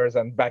editors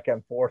and back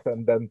and forth,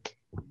 and then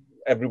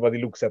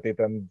everybody looks at it.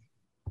 And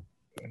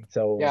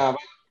so yeah,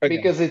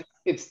 because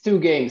it's 2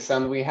 games,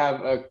 and we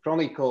have a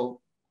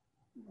Chronicle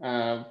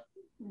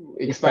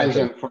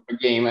expansion for the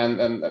game,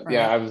 and Right.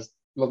 yeah, I was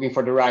looking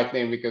for the right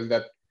name because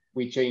that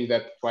we changed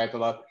that quite a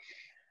lot.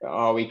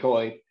 We call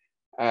it.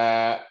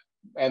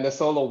 And the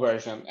solo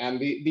version, and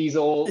these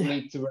all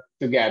need to work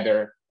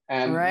together.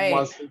 And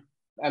Right.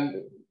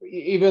 and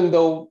even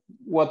though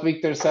what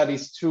Viktor said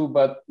is true,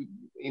 but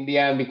in the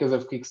end, because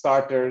of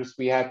Kickstarters,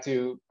 we had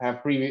to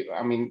have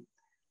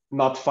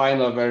not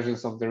final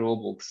versions of the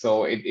rulebook.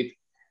 So it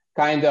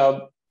kind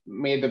of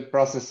made the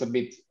process a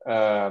bit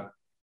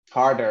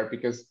harder,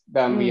 because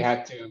then we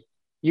had to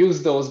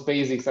use those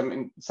basics. I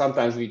mean,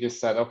 sometimes we just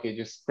said, okay,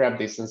 just grab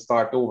this and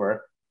start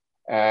over.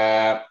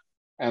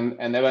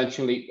 And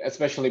eventually,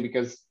 especially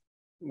because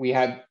we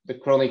had the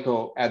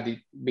Chronicle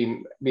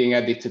being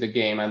added to the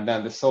game, and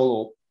then the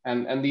solo,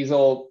 and these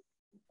all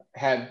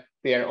had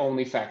their own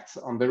effects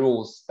on the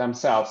rules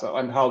themselves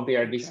and how they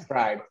are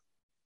described.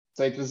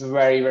 So it was a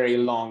very, very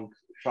long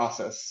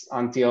process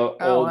until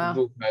all the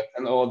booklets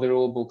and all the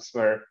rule books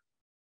were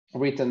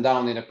written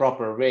down in a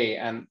proper way,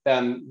 and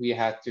then we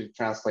had to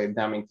translate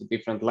them into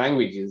different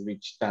languages,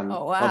 which then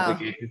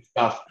complicated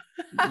stuff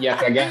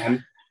yet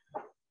again.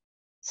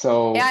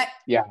 So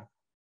yeah.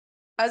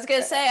 I was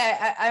gonna say,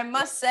 I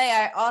must say,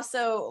 I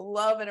also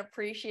love and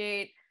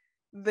appreciate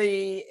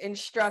the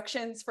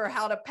instructions for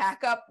how to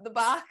pack up the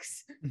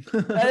box.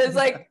 That is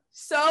like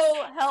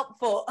so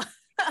helpful.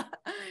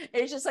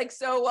 It's just like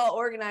so well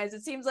organized.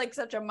 It seems like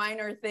such a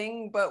minor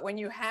thing, but when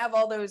you have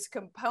all those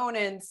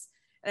components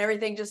and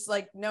everything, just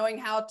like knowing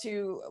how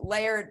to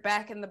layer it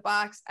back in the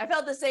box. I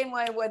felt the same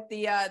way with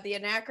the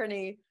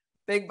Anachrony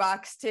big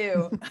box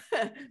too.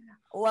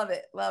 Love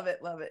it, love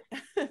it, love it.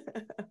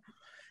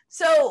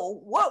 So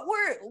what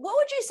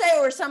would you say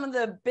were some of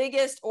the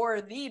biggest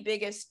or the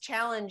biggest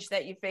challenge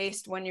that you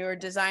faced when you were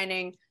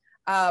designing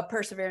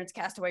Perseverance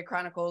Castaway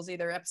Chronicles,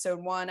 either episode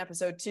 1,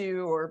 episode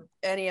 2, or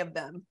any of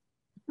them?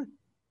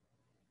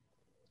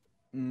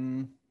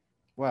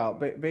 Well,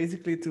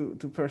 basically to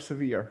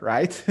persevere,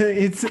 right?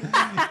 It's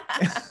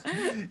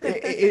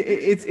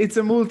it's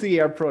a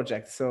multi-year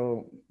project,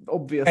 so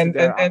obviously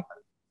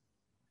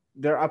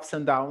there are ups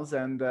and downs,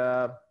 and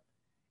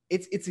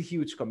it's a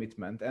huge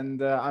commitment,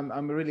 and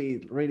I'm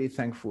really, really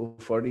thankful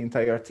for the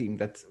entire team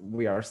that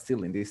we are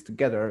still in this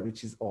together,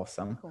 which is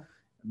awesome. Cool.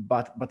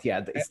 But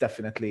yeah, it's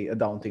definitely a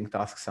daunting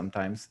task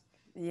sometimes.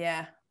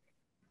 Yeah.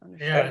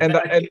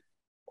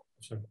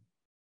 Sure.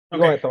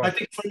 Okay. I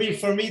think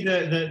for me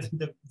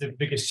the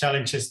biggest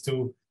challenge is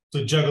to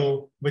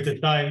juggle with the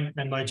time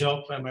and my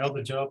job and my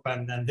other job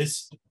and then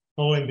this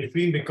all in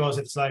between, because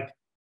it's like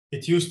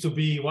it used to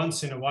be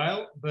once in a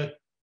while, but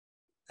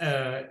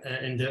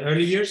in the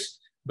early years.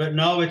 But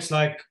now it's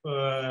like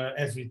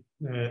every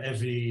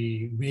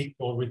week,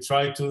 or we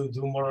try to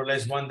do more or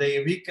less 1 day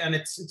a week, and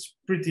it's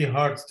pretty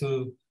hard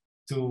to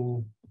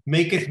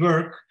make it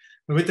work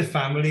with the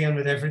family and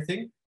with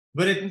everything.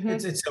 But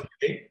it's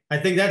okay. I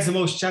think that's the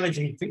most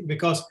challenging thing,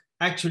 because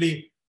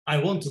actually I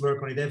want to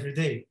work on it every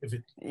day if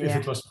it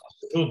was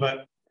possible.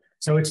 But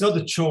so it's not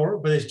a chore,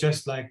 but it's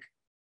just like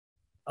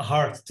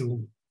hard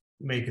to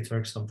make it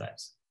work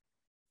sometimes.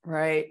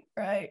 Right.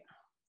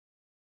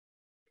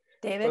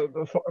 David?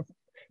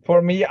 For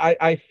me,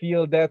 I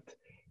feel that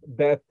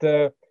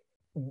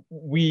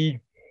we,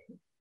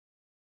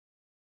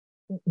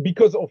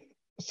 because of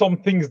some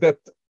things that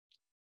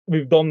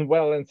we've done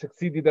well and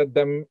succeeded at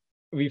them,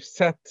 we've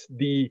set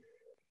the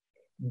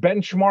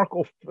benchmark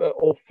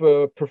of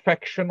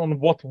perfection on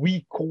what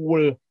we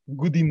call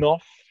good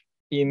enough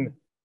in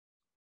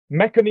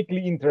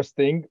mechanically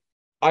interesting.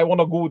 I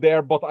want to go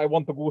there, but I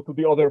want to go to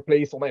the other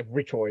place on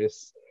every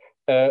choice.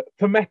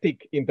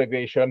 Thematic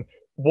integration.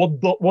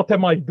 What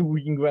am I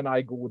doing when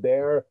I go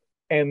there?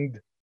 And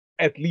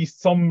at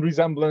least some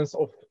resemblance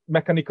of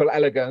mechanical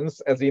elegance,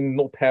 as in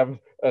not have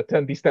a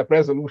 20-step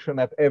resolution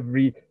at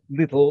every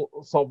little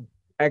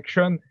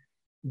sub-action,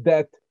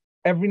 that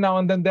every now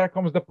and then there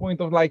comes the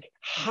point of like,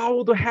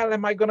 how the hell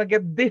am I going to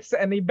get this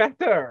any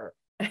better?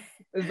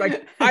 It's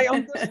like, I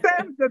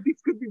understand that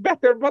this could be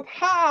better, but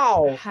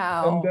how?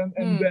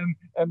 And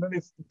then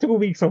it's 2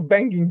 weeks of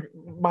banging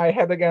my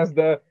head against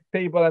the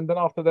table, and then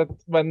after that,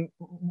 when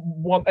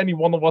any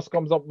one of us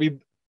comes up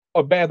with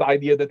a bad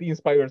idea that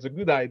inspires a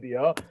good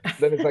idea,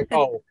 then it's like,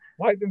 oh,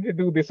 why didn't you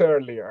do this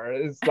earlier?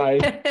 It's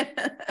like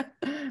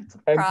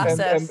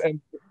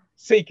and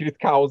sacred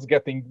cows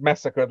getting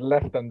massacred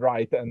left and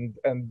right, and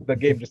the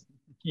game just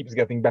keeps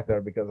getting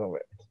better because of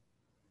it.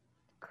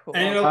 Cool.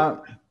 And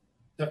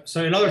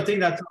so another thing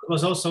that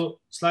was also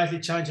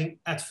slightly challenging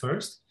at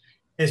first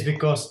is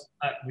because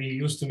we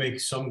used to make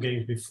some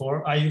games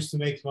before. I used to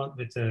make one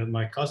with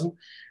my cousin,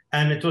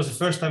 and it was the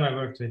first time I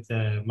worked with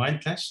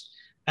Mindclash.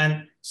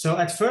 And so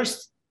at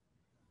first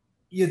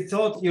you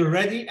thought you're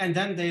ready, and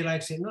then they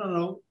like say,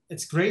 no,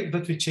 it's great,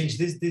 but we changed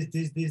this,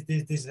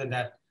 and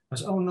that. I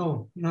was, oh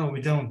no,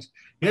 we don't.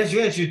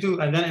 Yes, you do.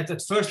 And then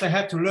at first I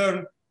had to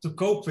learn to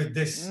cope with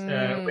this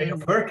way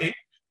of working.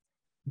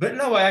 But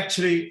no, I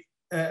actually,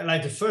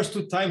 like the first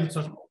 2 times, it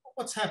was,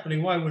 what's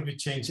happening? Why would we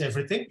change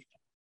everything?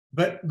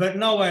 But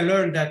now I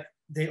learned that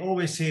they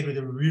always say it with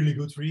a really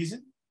good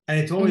reason. And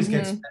it always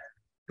gets better.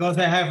 Because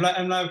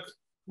I'm like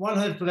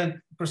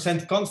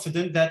 100%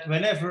 confident that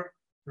whenever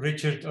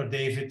Richard or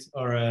David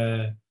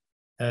or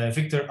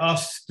Viktor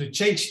asks to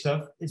change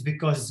stuff, it's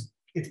because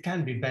it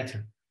can be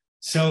better.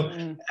 So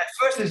at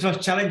first it was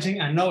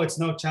challenging. I know it's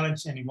no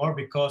challenge anymore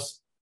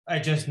because I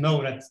just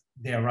know that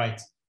they're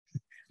right.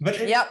 But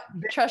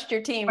trust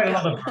your team.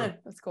 Yeah.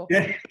 That's cool.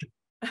 Yeah.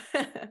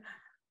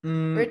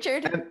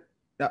 Richard?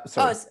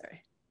 Sorry. Oh,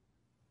 sorry.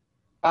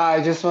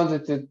 I just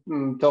wanted to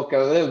talk a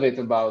little bit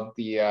about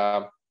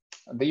the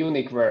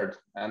unique world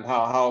and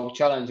how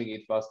challenging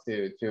it was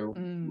to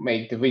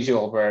make the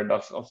visual world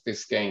of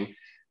this game.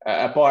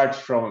 Apart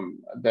from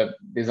the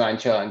design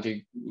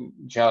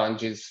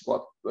challenges,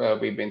 what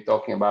we've been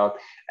talking about,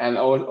 and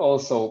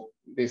also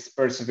this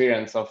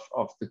perseverance of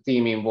the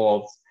team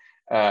involved.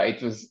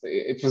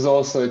 It was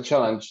also a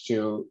challenge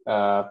to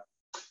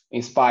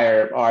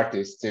inspire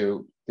artists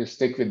to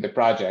stick with the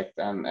project,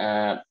 and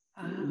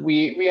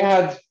we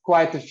had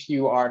quite a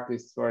few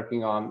artists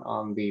working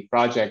on the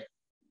project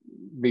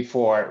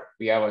before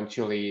we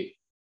eventually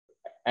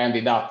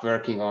ended up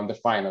working on the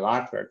final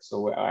artwork.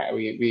 So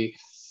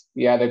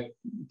we had a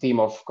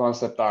team of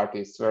concept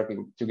artists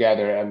working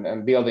together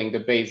and building the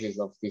basis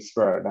of this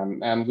world,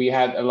 and we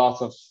had a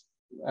lot of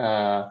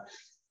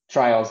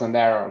trials and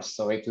errors.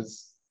 So it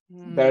was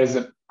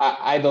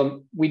I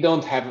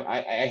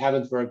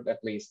haven't worked,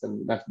 at least,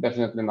 and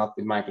definitely not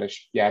in Mindclash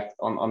yet,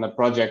 on a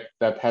project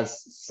that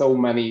has so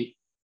many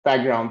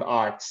background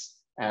arts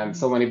and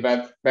so many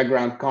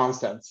background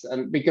concepts,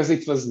 and because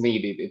it was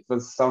needed, it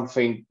was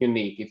something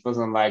unique. It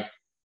wasn't like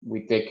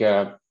we take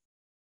a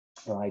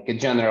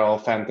general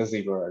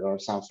fantasy world or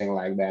something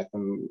like that,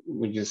 and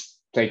we just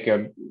take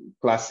a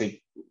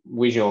classic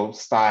visual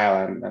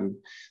style, and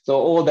so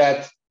all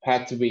that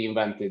had to be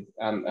invented,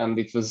 and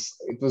it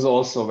was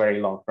also a very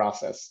long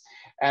process.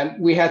 And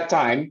we had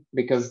time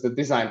because the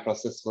design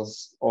process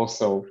was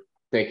also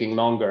taking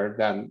longer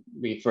than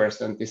we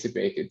first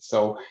anticipated.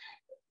 So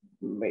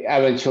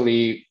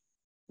eventually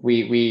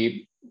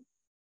we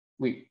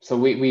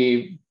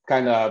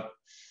kind of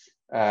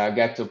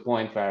get to a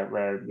point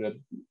where the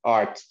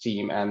art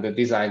team and the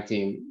design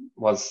team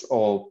was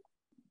all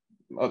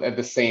at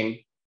the same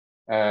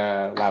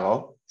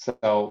level.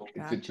 So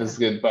it was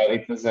good, but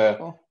it was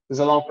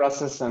a long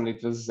process, and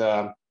it was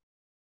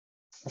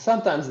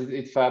sometimes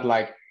it felt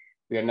like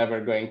we are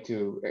never going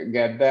to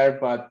get there,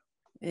 but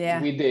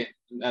we did.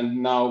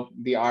 And now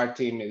the art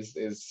team is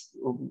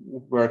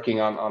working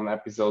on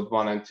episode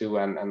 1 and 2,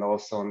 and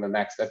also on the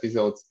next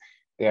episodes.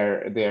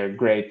 They're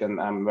great,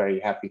 and I'm very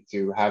happy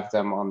to have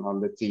them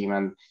on the team,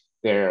 and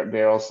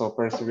they're also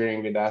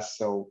persevering with us.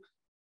 So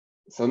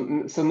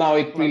now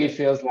it really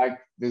feels like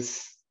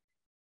this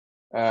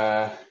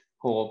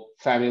whole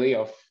family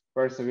of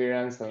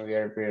perseverance, and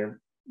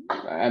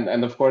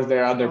and of course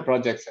there are other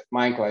projects at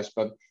Mindclash,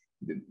 but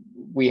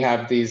we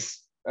have these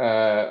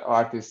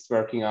artists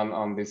working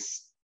on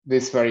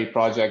this very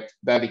project,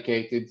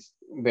 dedicated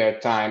their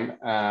time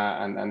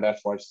and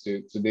efforts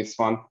to this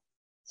one.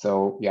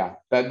 So yeah,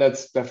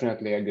 that's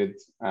definitely a good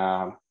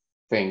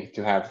thing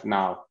to have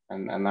now,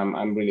 and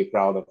I'm really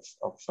proud of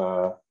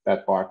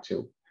that part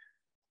too.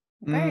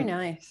 Very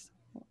nice.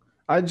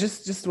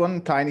 Just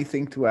one tiny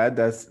thing to add,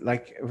 that's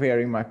like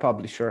wearing my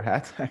publisher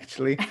hat,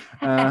 actually.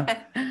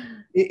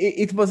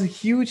 It was a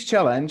huge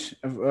challenge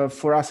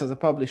for us as a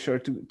publisher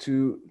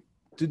to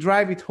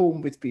drive it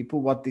home with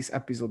people what this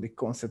episodic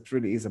concept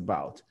really is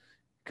about.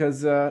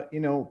 Because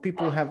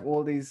people have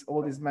all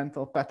these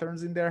mental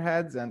patterns in their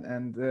heads,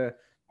 and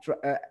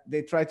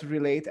they try to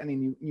relate any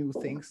new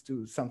things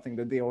to something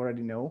that they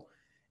already know.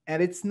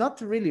 And it's not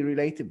really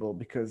relatable,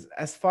 because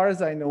as far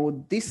as I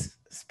know, this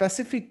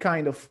specific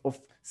kind of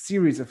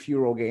series of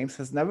Euro games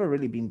has never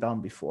really been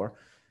done before.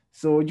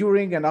 So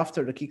during and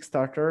after the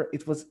Kickstarter,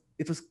 it was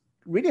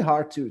really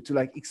hard to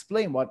like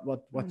explain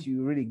what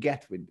you really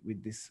get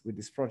with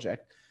this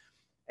project.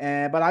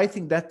 But I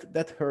think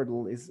that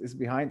hurdle is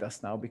behind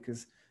us now,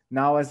 because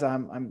now as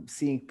I'm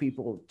seeing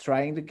people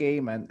trying the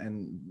game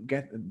and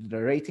get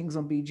the ratings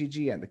on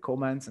BGG and the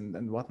comments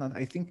and whatnot,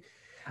 I think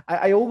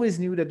I always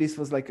knew that this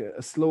was like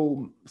a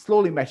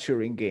slowly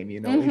maturing game, if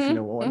you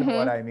know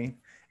what I mean.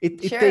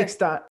 It takes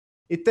time.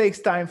 It takes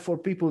time for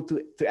people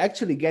to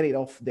actually get it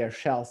off their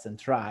shelves and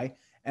try.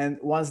 And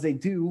once they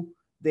do,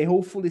 they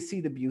hopefully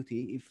see the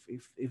beauty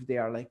if they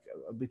are like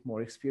a bit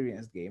more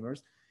experienced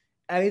gamers.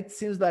 And it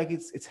seems like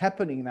it's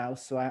happening now.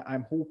 So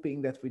I'm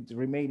hoping that with the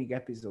remaining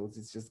episodes,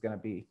 it's just gonna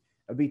be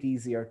a bit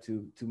easier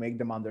to make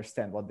them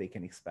understand what they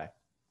can expect.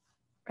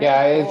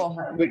 Yeah,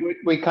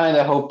 we kind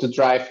of hope to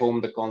drive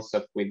home the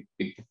concept with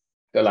the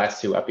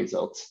last 2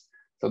 episodes,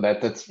 so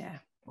that's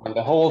when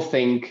the whole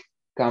thing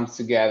comes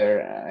together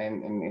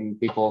in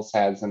people's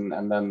heads,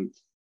 and then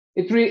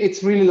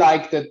it's really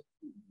like that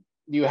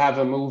you have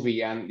a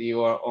movie and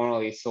you are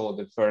only saw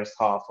the first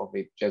half of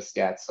it just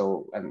yet,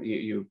 so and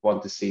you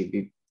want to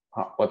see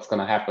what's going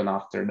to happen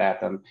after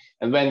that, and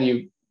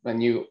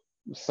when you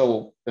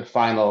saw the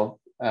final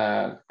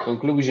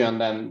conclusion,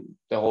 then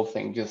the whole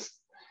thing just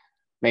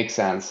makes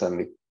sense,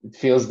 and it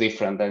feels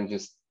different than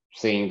just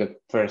seeing the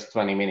first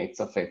 20 minutes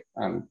of it.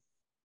 And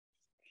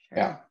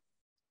yeah,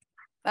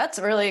 that's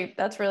really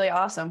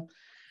awesome.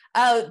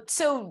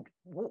 So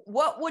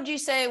what would you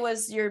say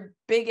was your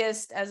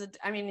biggest,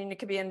 I mean, it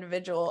could be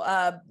individual,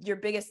 your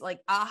biggest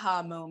like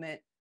aha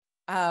moment?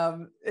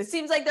 It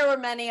seems like there were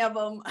many of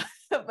them,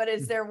 but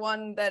is there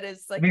one that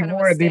is like We've kind of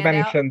a already standout?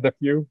 mentioned a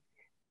few.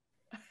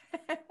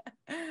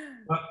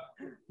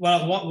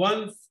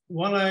 Well,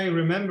 one I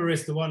remember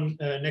is the one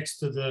next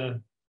to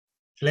the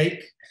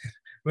lake,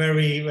 where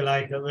we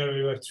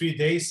were 3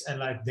 days, and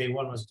like day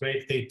 1 was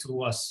great, day 2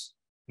 was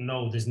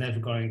no, this is never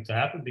going to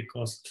happen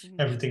because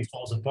everything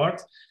falls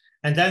apart.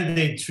 And then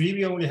day 3,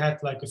 we only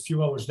had like a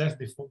few hours left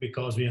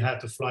because we had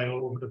to fly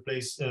all over the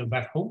place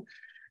back home.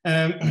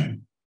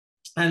 And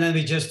then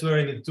we just were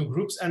in the 2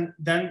 groups. And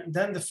then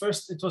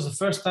it was the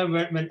first time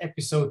when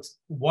episode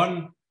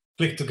 1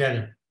 clicked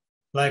together.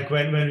 Like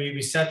when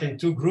we sat in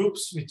 2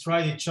 groups, we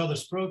tried each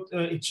other's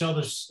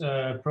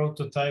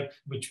prototype,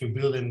 which we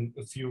built in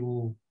a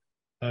few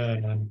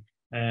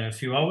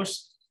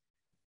hours.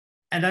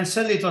 And then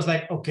suddenly it was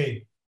like,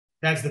 okay,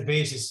 that's the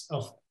basis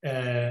of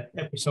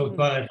episode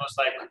 1. It was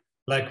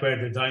like where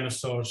the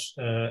dinosaurs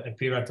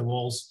appear at the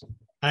walls.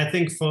 I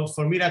think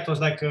for me that was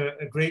like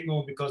a great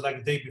moment, because like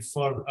the day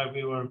before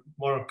we were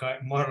more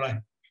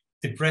like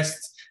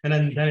depressed, and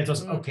then it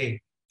was okay.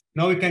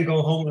 Now we can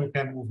go home and we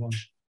can move on.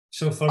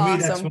 So for me,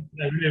 that's what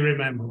I really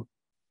remember.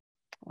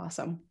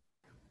 Awesome.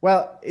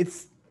 Well,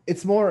 it's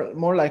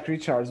more like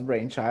Richard's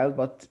brainchild,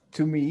 but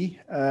to me,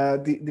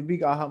 the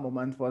big aha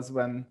moment was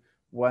when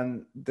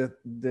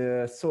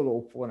the solo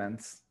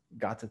opponents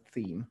got a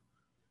theme.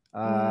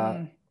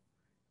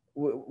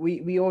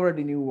 We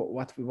already knew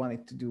what we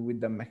wanted to do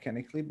with them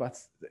mechanically, but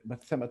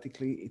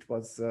thematically it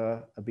was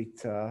a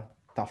bit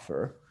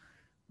tougher.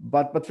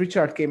 But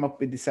Richard came up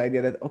with this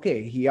idea that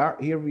okay,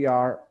 here we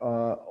are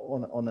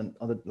on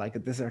like a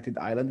deserted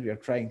island. We are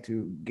trying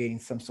to gain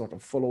some sort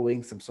of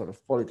following, some sort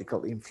of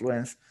political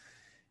influence,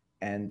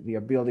 and we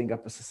are building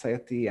up a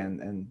society.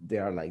 And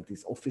there are like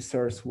these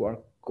officers who are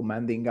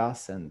commanding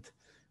us, and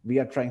we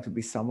are trying to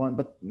be someone,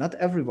 but not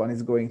everyone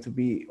is going to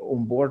be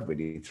on board with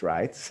it,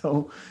 right?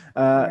 So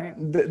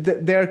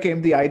there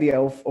came the idea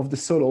of the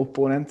solo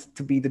opponent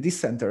to be the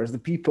dissenters, the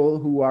people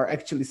who are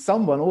actually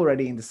someone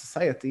already in the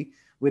society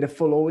with a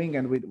following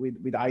and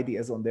with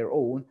ideas on their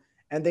own,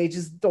 and they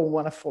just don't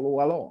want to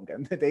follow along,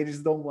 and they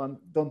just don't want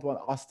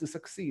us to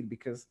succeed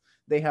because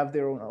they have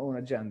their own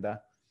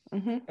agenda.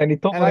 And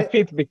it totally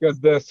fits because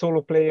the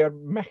solo player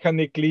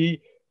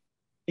mechanically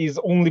is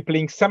only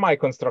playing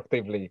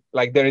semi-constructively.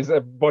 Like there is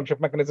a bunch of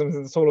mechanisms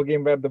in the solo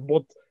game where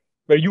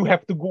you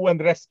have to go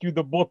and rescue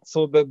the bot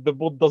so that the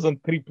bot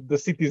doesn't trip the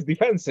city's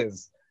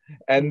defenses,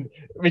 and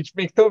which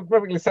makes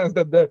perfectly sense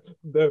that the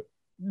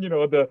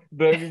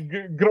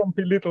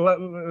grumpy little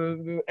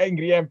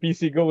angry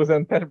NPC goes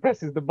and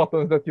presses the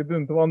buttons that you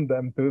didn't want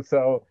them to.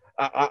 So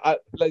I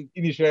like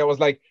initially I was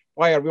like,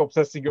 why are we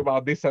obsessing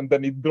about this? And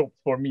then it dropped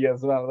for me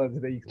as well as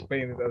they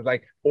explained it. I was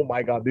like, oh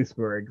my god, this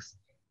works.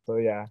 So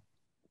yeah.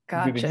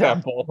 Gotcha. Good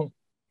example.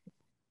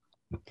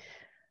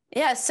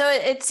 Yeah, so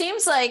it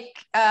seems like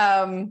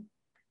as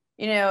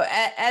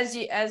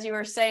you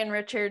were saying,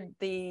 Richard,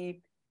 the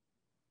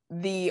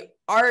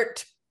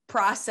art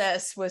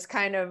process was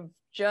kind of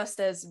just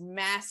as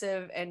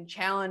massive and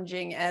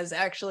challenging as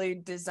actually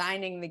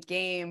designing the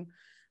game.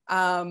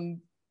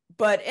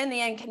 But in the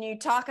end, can you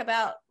talk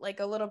about like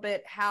a little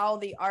bit how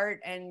the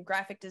art and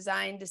graphic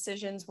design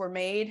decisions were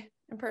made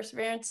in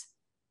Perseverance?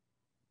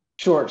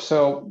 Sure.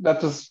 So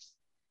that was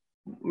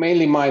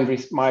mainly my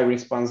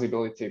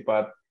responsibility,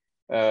 but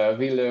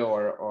Ville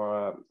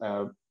or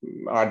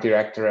art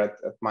director at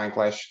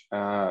Mindclash,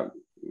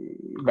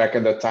 back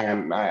at the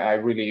time, I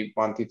really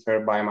wanted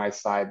her by my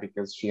side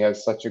because she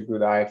has such a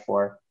good eye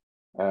for.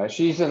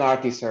 She's an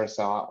artist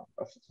herself.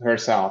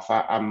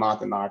 I'm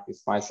not an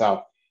artist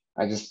myself.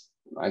 I just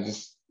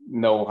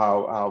know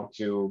how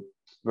to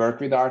work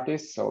with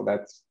artists. So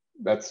that's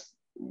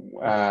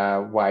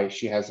why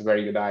she has a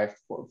very good eye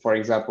for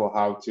example,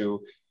 how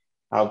to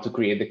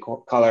create the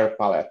color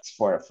palettes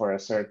for a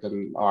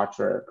certain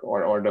artwork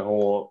or the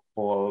whole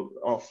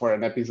or for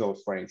an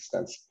episode, for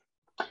instance.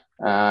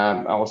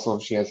 Also,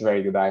 she has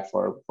very good eye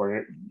for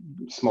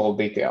small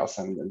details,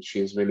 and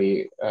she's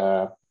really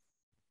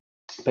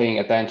paying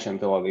attention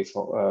to all these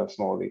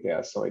small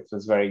details. So it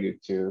was very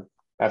good to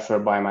have her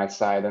by my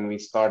side, and we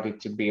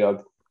started to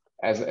build,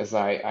 as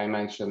I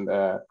mentioned,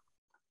 a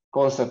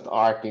concept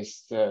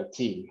artist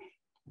team.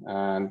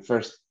 And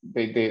first,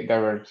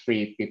 there were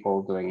 3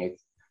 people doing it.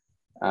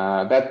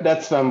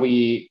 That's when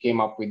we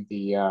came up with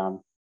the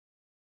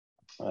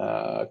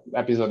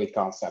episodic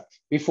concept.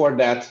 Before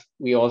that,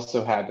 we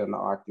also had an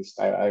artist.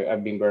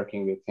 I've been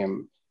working with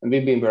him And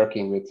we've been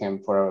working with him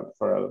for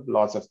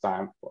lots of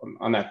time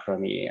on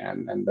Acrony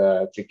and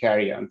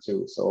Tricarion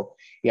too. So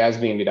he has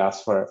been with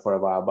us for a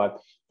while. But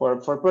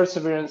for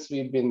Perseverance,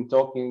 we've been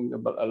talking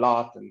about a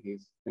lot, and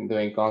he's been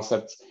doing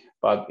concepts.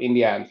 But in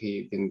the end,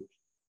 he didn't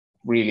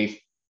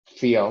really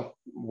feel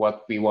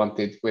what we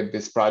wanted with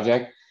this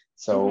project.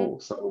 So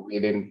we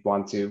didn't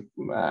want to,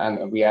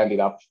 and we ended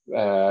up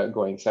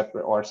going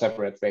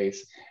separate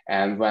ways.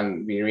 And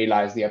when we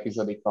realized the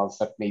episodic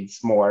concept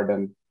needs more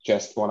than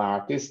just one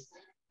artist,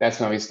 that's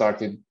when we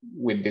started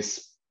with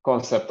this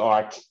concept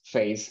art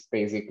phase.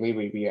 Basically,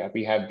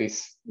 we had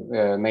this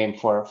name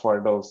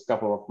for those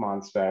couple of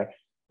months where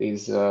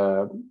these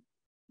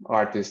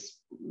artists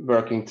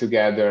working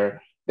together.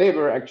 They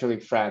were actually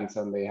friends,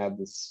 and they had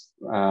this.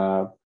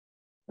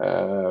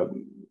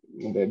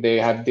 They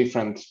had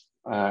different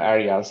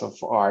areas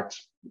of art,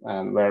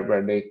 and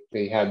where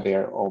they had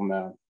their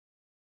own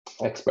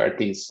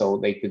expertise, so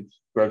they could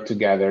work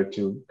together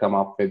to come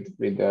up with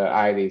the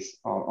ideas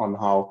on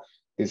how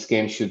this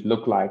game should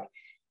look like,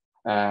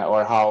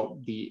 or how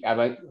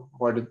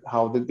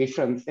the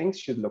different things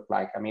should look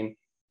like. I mean,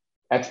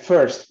 at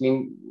first,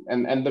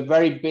 and the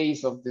very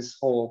base of this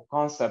whole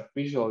concept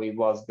visually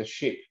was the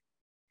ship,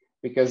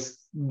 because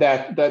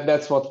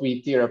that's what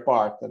we tear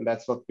apart, and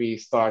that's what we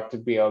start to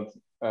build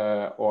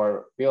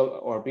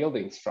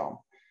buildings from.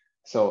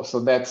 So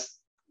that's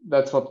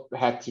what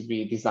had to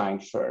be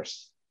designed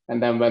first.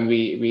 And then when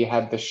we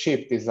had the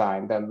ship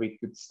designed, then we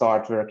could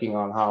start working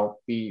on how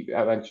the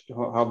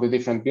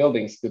different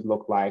buildings could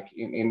look like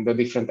in the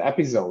different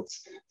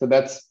episodes. So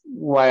that's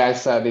why I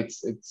said it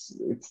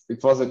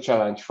was a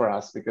challenge for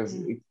us, because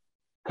it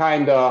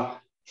kind of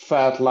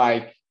felt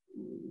like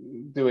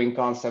doing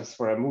concepts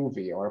for a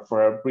movie or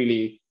for a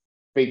really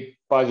big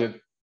budget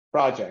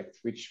project,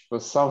 which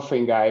was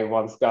something I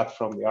once got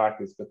from the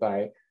artist,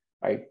 but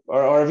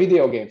or a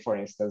video game, for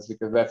instance,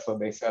 because that's what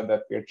they said,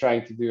 that we're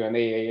trying to do an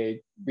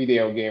AAA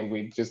video game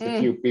with just a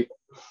few people.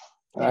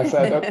 And I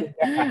said, okay,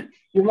 yeah,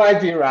 you might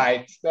be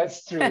right.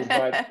 That's true,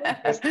 but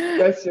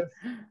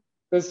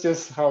that's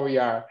just how we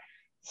are.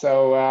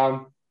 So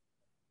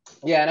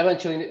yeah, and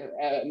eventually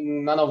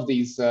none of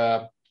these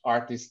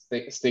artists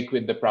stick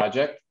with the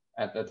project.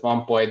 At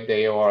one point,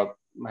 they all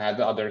had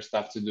other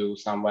stuff to do.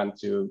 Some went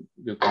to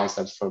do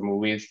concepts for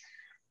movies,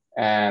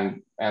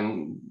 and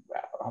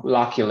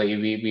luckily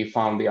we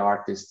found the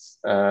artists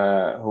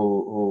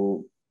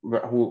who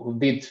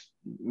did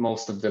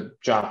most of the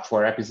job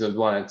for episode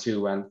 1 and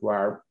 2, and who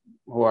are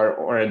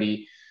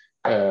already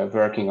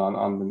working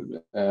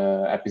on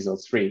episode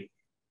 3.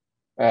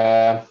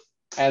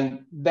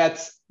 And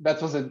that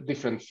was a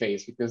different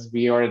phase, because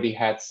we already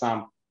had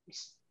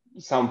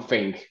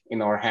something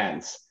in our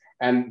hands.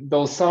 And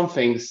those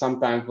something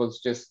sometimes was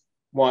just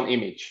one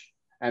image.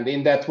 And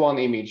in that one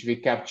image, we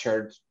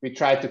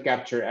tried to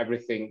capture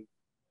everything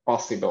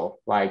possible,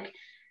 like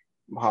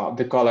how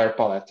the color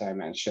palette I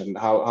mentioned,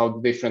 how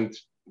different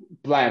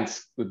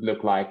plants would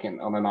look like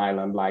on an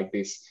island like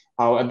this,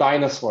 how a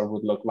dinosaur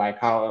would look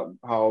like,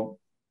 how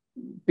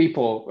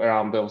people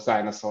around those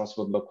dinosaurs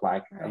would look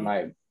like. Right. And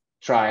I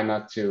try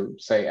not to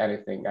say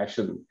anything I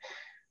shouldn't.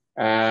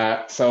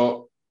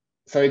 So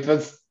it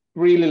was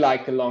really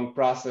like a long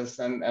process,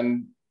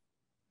 and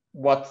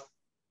once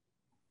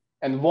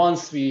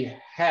we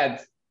had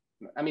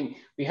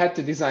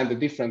to design the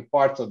different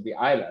parts of the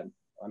island,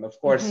 and of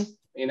course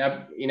in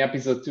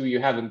episode 2 you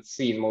haven't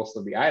seen most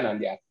of the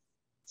island yet,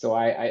 so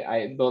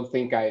I don't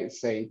think I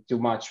say too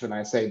much when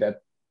I say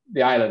that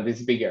the island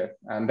is bigger,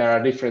 and there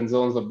are different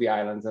zones of the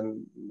islands,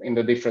 and in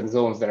the different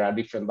zones there are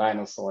different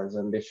dinosaurs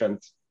and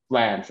different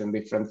plants and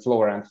different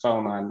flora and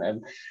fauna,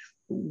 and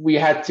we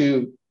had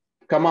to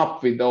come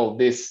up with all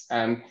this,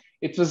 and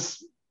it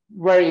was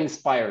very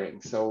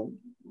inspiring. So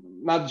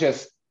not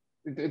just,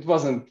 it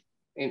wasn't,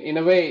 in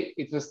a way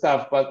it was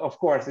tough, but of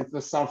course it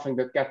was something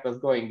that kept us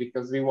going,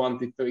 because we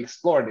wanted to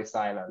explore this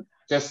island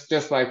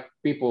just like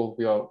people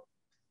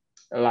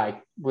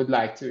would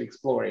like to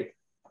explore it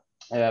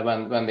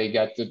when they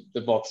get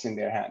the box in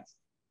their hands.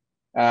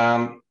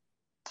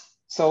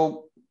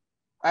 So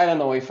I don't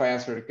know if I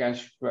answered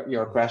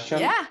your question.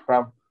 Yeah.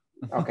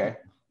 Okay.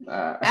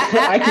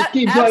 I could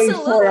keep going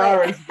 4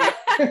 hours.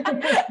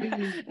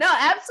 No,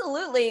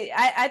 absolutely.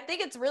 I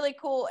think it's really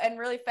cool and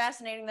really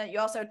fascinating that you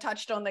also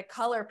touched on the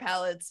color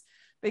palettes,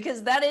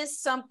 because that is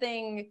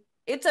something,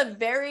 it's a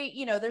very,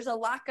 there's a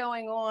lot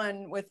going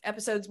on with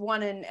episodes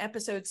 1 and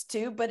episodes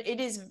 2, but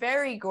it is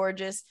very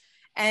gorgeous.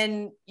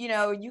 And,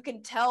 you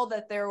can tell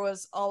that there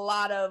was a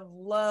lot of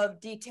love,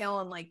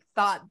 detail, and like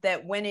thought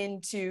that went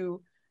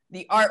into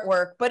the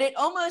artwork, but it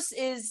almost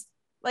is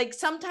like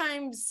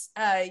sometimes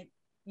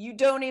you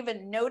don't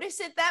even notice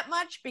it that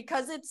much,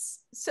 because it's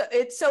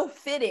so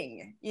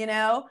fitting,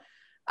 so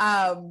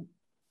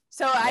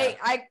yeah.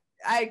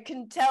 I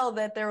can tell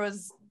that there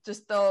was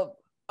just a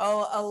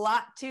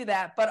lot to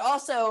that, but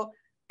also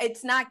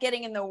it's not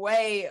getting in the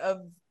way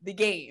of the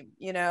game.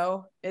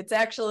 It's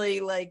actually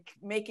like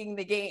making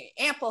the game,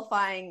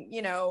 amplifying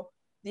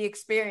the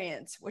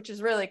experience, which is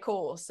really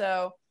cool.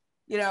 So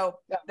you know,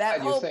 that glad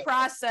you whole say.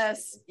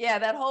 process,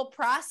 that whole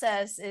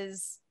process it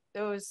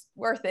was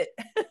worth it.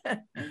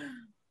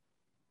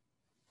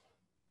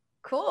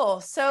 Cool.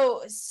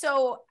 So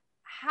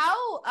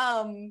how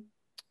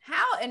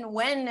and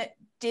when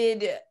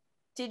did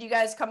you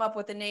guys come up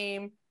with the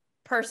name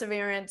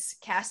Perseverance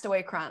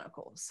Castaway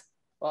Chronicles?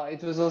 Well,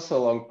 it was also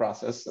a long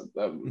process,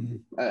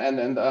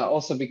 and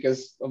also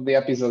because of the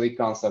episodic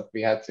concept,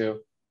 we had to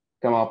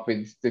come up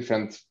with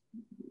different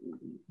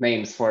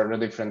names for the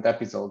different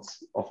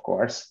episodes, of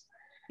course.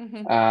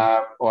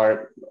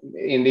 Or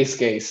in this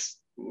case,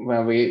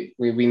 when we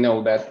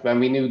know that when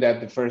we knew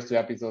that the first 2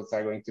 episodes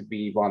are going to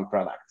be one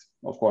product,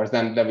 of course,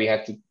 then we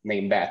had to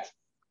name that.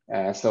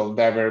 So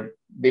there were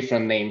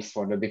different names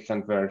for the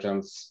different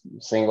versions,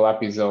 single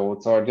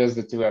episodes or just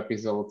the 2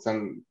 episodes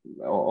and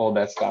all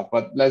that stuff.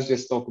 But let's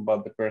just talk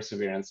about the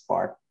Perseverance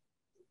part.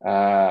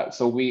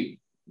 So we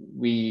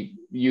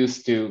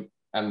used to,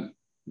 and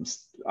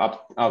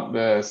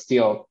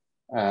still,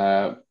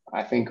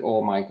 I think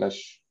all Mindclash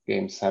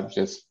games have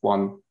just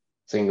one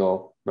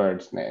single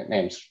word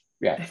names.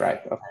 Yeah,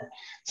 right. Okay.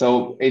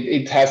 So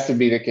it has to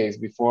be the case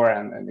before,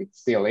 and it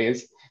still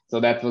is. So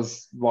that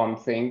was one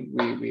thing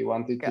we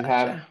wanted to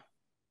have.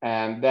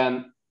 And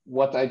then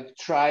what I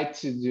tried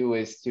to do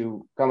is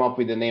to come up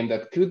with a name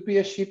that could be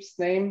a ship's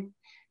name.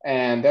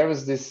 And there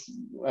was this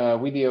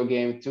video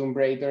game Tomb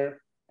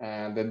Raider,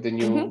 and the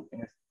new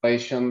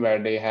installation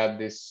where they had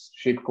this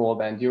ship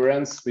called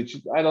Endurance, which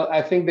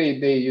I think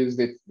they used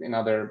it in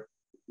other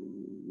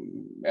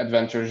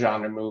adventure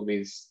genre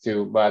movies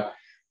too, but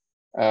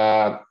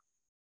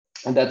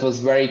and that was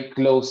very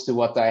close to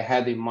what I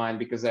had in mind,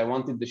 because I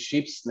wanted the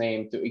ship's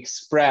name to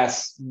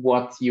express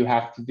what you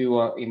have to do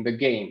in the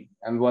game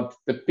and what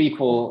the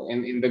people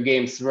in the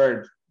game's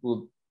world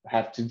would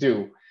have to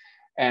do.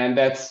 And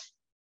that's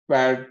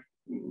where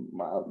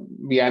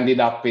we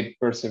ended up with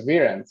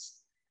Perseverance,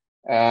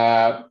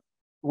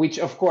 which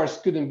of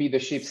course couldn't be the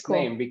ship's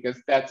name, because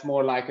that's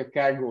more like a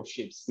cargo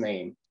ship's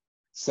name.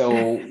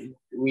 So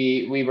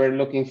we were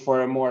looking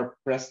for a more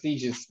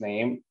prestigious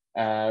name,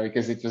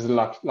 because it was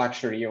a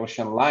luxury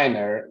ocean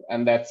liner,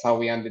 and that's how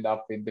we ended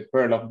up with the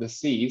Pearl of the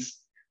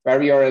Seas, where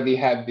we already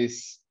had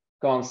this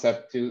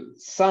concept to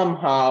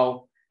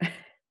somehow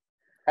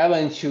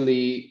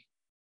eventually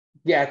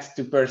get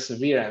to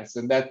Perseverance,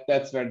 and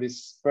that's where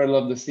this Pearl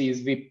of the Seas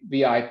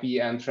VIP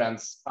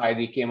entrance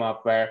ID came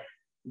up, where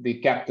the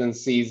captain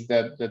sees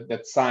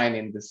that sign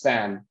in the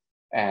sand,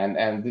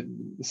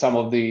 and some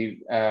of the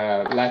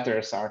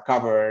letters are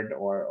covered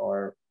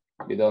or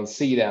you don't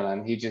see them,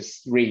 and he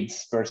just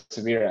reads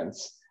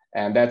Perseverance,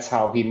 and that's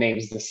how he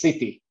names the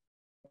city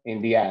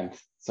in the end.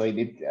 So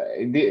it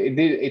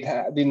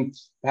didn't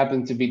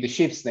happen to be the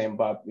ship's name,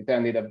 but it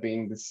ended up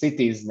being the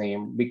city's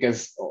name,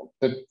 because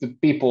the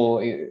people,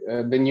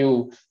 the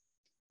new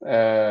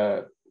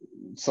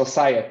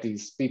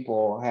societies,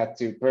 people had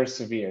to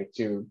persevere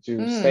to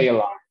stay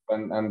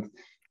alive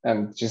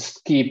and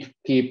just keep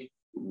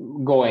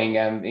going,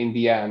 and in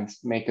the end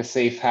make a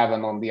safe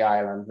haven on the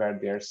island where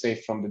they're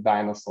safe from the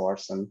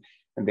dinosaurs, and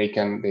they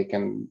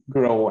can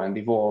grow and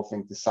evolve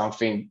into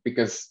something,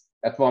 because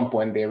at one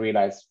point they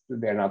realize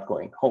they're not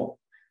going home.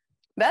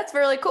 That's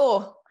really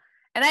cool.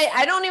 And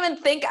I don't even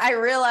think I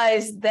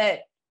realized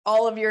that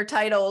all of your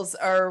titles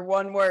are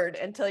one word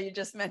until you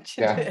just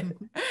mentioned it.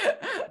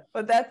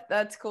 But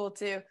that's cool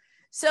too.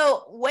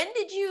 So when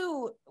did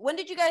you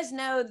guys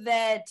know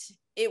that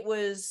it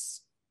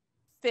was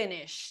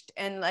finished?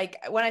 And like,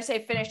 when I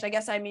say finished, I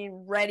guess I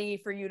mean ready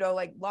for you to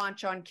like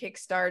launch on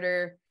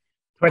Kickstarter.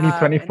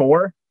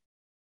 2024.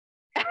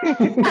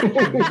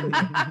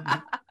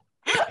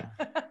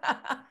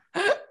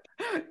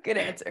 Good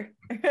answer.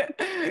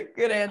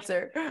 Good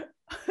answer.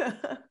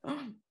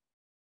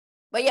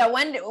 But yeah,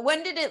 when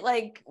did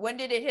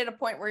it hit a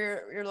point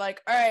where you're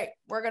like, all right,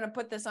 we're gonna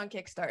put this on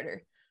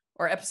Kickstarter,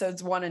 or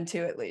episodes 1 and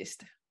 2 at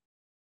least?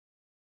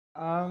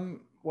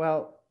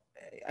 Well,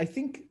 I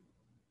think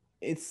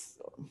it's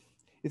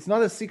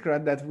not a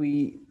secret that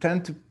we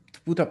tend to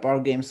put up our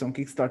games on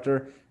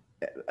Kickstarter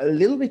a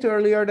little bit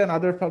earlier than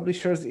other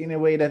publishers, in a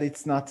way that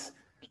it's not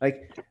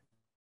like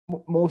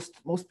most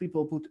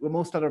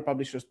other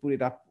publishers put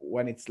it up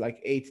when it's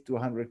like 80 to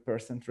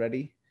 100%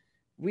 ready.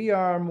 We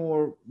are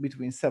more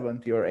between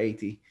 70 or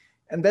 80,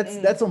 and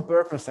that's on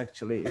purpose.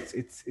 Actually,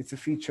 it's a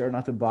feature,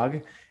 not a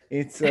bug.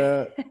 It's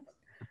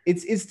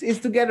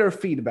to gather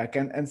feedback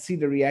and see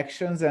the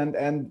reactions,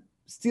 and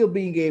still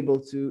being able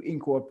to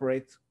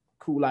incorporate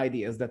cool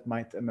ideas that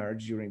might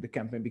emerge during the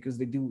campaign, because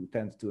they do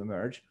tend to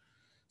emerge.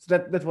 So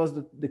that was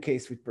the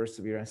case with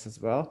Perseverance as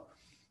well.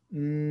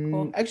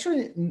 Cool.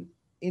 Actually,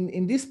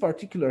 in this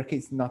particular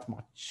case, not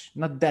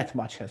that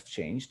much has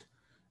changed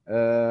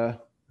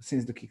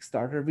since the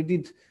Kickstarter.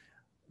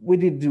 We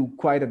did do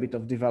quite a bit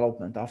of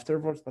development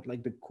afterwards, but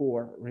like the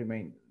core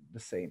remained the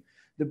same.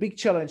 The big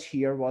challenge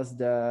here was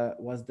the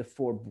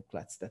 4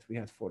 booklets that we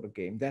had for the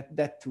game.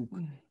 That took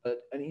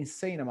an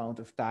insane amount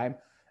of time,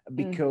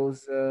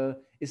 because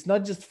it's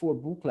not just 4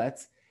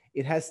 booklets.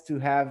 It has to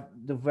have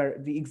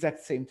the exact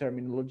same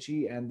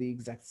terminology and the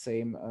exact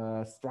same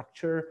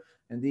structure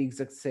and the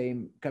exact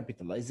same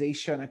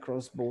capitalization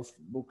across both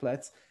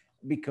booklets,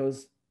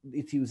 because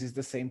it uses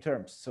the same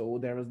terms. So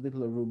there was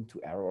little room to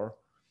error,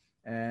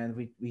 and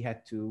we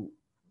had to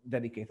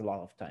dedicate a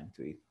lot of time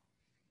to it.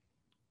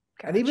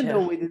 Gotcha. And even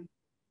though we didn't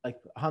like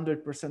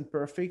 100%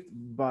 perfect,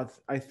 but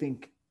I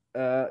think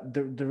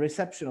the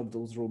reception of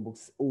those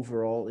rulebooks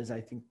overall is,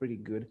 I think, pretty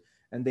good,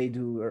 and they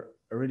do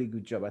a really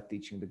good job at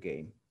teaching the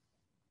game.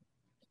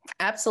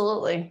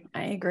 Absolutely,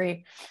 I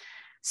agree.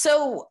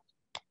 So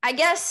I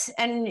guess,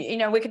 and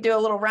we could do a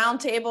little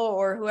roundtable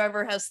or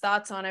whoever has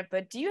thoughts on it,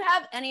 but do you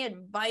have any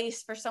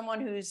advice for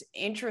someone who's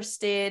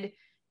interested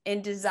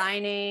in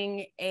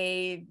designing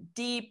a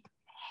deep,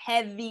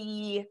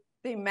 heavy,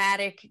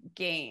 thematic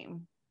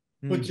game?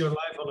 Put your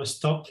life on a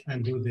stop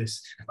and do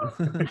this.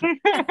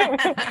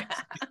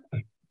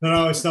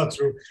 No, it's not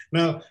true.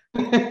 No.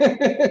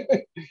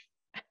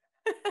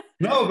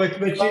 No, but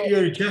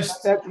you're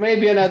just... That's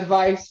maybe an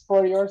advice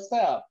for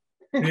yourself.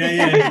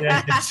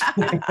 Yeah.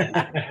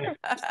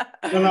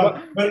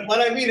 No. But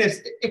what I mean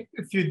is,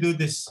 if you do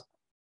this,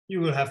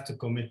 you will have to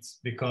commit,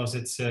 because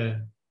it's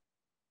a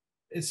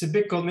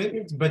big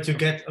commitment, but you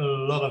get a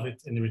lot of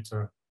it in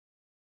return.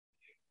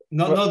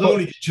 Not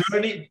only the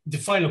journey, the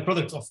final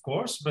product, of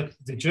course, but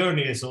the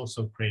journey is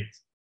also great.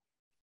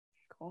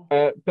 Cool.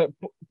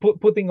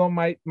 Putting on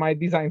my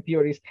design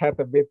theorist hat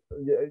a bit,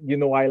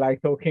 I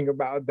like talking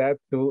about that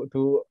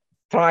to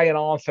try and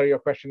answer your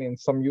question in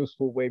some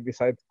useful way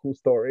besides cool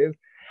stories.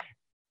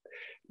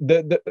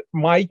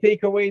 My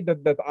takeaway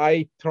that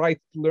I try to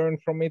learn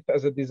from it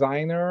as a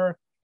designer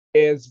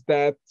is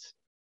that,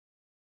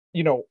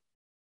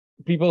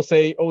 people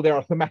say, oh, there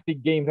are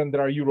thematic games and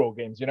there are Euro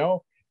games,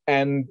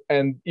 and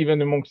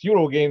even amongst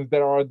Euro games,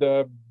 there are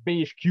the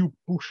beige cube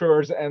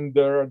pushers and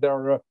there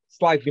are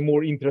slightly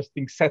more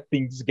interesting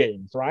settings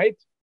games, right?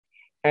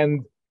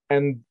 And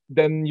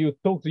then you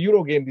talk to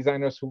Euro game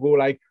designers who go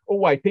like,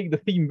 oh, I take the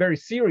theme very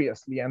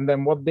seriously. And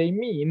then what they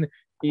mean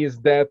is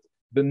that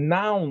the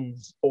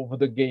nouns of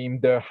the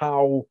game, what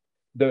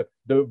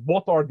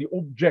are the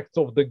objects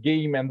of the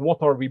game and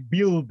what are we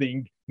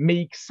building,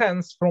 make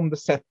sense from the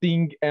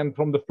setting and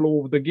from the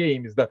flow of the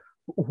game. Is that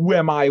who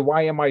am I?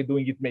 Why am I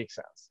doing it? Makes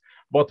sense.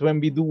 But when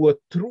we do a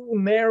true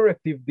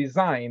narrative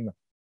design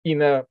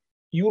in a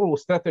Euro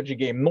strategy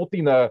game, not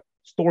in a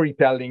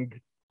storytelling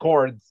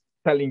cards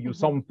telling you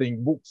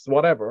something, books,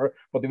 whatever,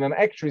 but in an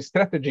actual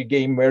strategy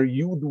game where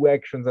you do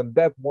actions and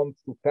that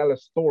wants to tell a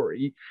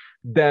story,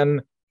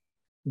 then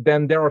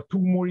there are two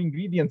more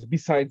ingredients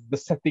besides the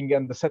setting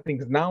and the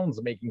setting's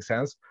nouns making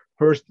sense.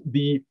 First,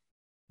 the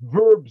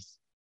verbs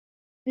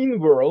in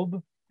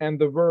world and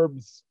the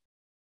verbs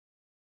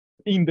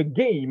in the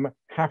game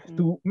have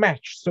to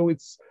match. So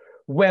it's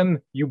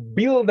when you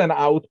build an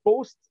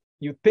outpost,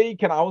 you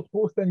take an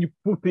outpost and you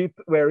put it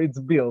where it's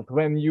built.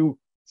 When you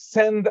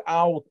send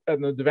out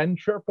an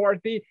adventure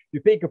party, you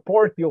take a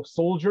party of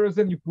soldiers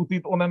and you put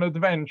it on an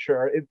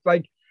adventure. It's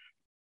like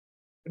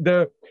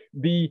the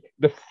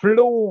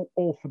flow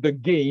of the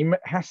game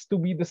has to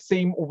be the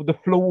same of the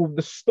flow of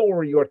the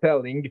story you're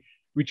telling,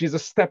 which is a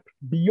step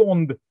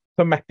beyond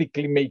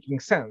thematically making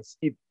sense.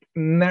 It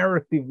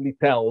narratively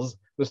tells.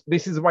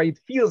 This is why it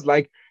feels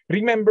like,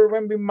 remember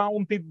when we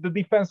mounted the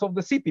defense of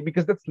the city,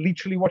 because that's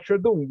literally what you're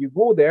doing. You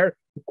go there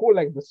to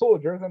collect the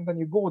soldiers and then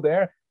you go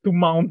there to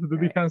mount the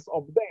defense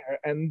up there,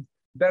 and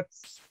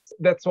that's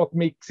what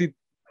makes it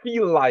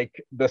feel like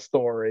the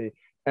story.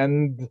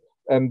 And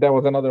there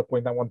was another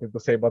point I wanted to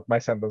say, but my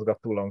sentence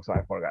got too long, so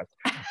I forgot.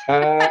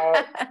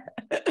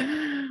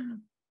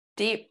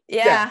 Deep.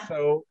 Yeah,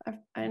 so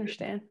I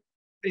understand.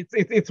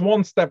 It's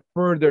one step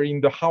further in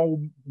the how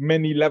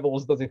many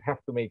levels does it have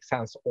to make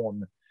sense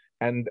on,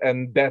 and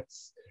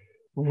that's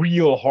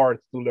real hard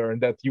to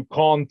learn, that you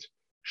can't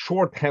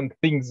shorthand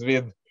things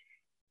with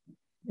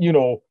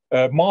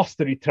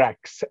mastery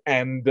tracks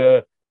and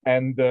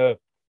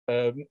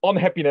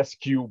unhappiness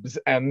cubes,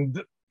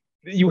 and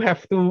you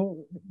have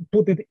to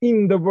put it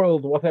in the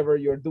world whatever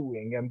you're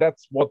doing. And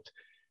that's what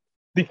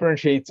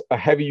differentiates a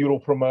heavy Euro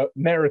from a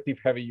narrative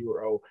heavy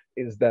Euro,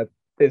 is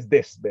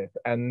this bit.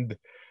 And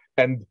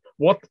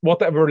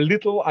whatever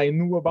little I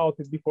knew about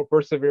it before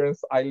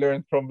Perseverance, I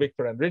learned from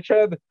Viktor and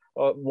Richard,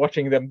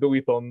 watching them do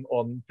it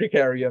on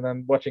Precarian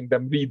and watching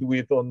them redo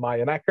it on my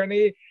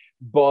Anachrony.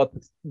 But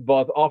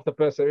after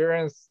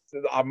Perseverance,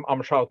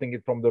 I'm shouting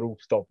it from the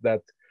rooftop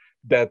that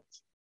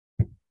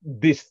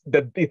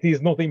it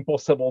is not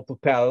impossible to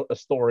tell a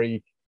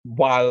story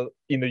while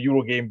in a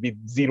Eurogame with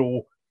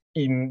zero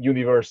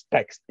in-universe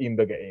text in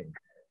the game.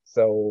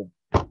 So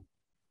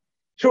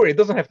sure, it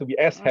doesn't have to be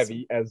as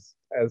heavy as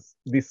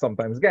this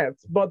sometimes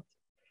gets, but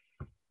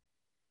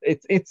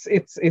it's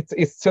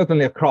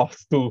certainly a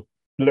craft to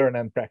learn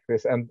and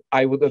practice. And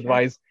I would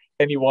advise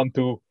anyone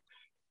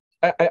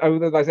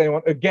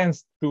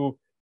against to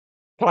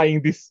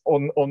trying this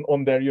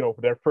on their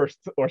their first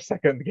or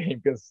second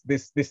game, because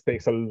this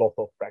takes a lot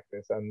of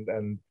practice,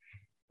 and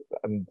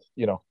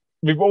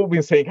we've all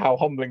been saying how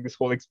humbling this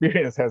whole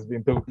experience has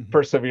been to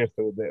persevere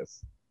through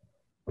this.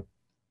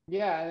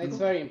 Yeah, and it's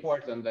very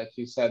important that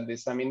you said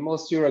this. I mean,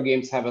 most Euro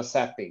games have a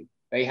setting.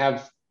 They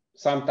have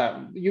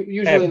sometimes,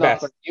 usually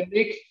not very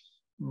unique,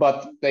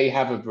 but they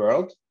have a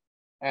world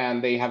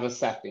and they have a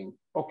setting.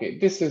 Okay,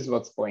 this is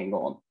what's going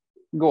on.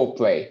 Go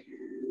play.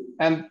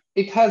 And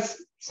it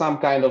has some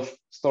kind of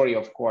story,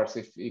 of course,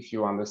 if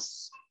you want to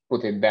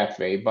put it that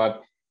way,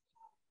 but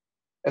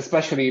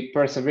especially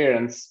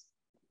Perseverance,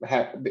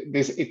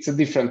 it's a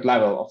different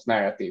level of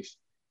narrative,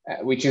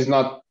 which is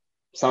not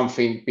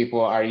something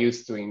people are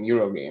used to in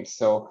Eurogames.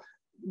 So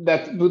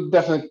that would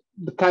definitely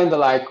kind of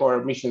like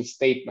our mission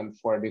statement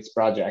for this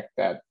project,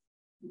 that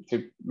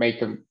to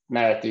make a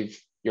narrative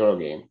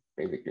Eurogame,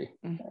 basically.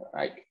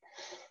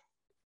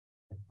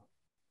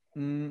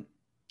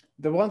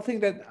 The one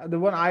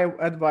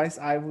advice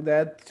I would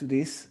add to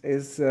this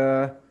is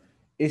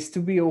to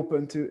be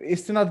open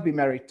to not be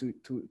married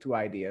to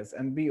ideas,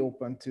 and be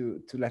open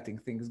to letting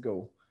things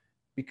go,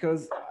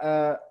 because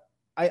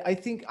I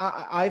think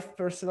I've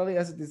personally,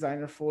 as a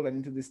designer, fallen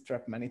into this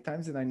trap many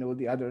times, and I know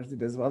the others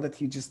did as well, that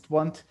you just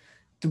want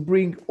to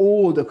bring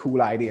all the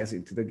cool ideas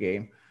into the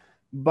game,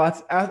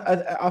 but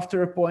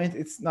after a point,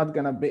 it's not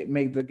gonna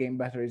make the game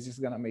better. It's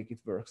just gonna make it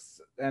worse.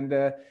 And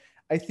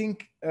I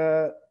think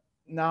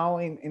now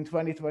in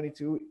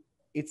 2022,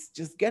 it's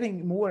just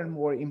getting more and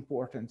more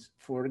important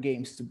for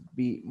games to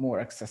be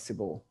more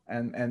accessible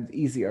and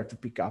easier to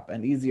pick up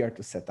and easier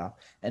to set up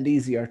and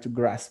easier to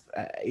grasp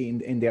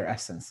in their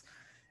essence.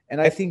 And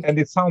I think, and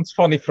it sounds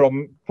funny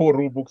from 4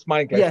 Rulebooks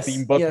Mindclash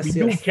team, but we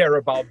do care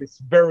about this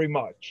very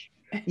much.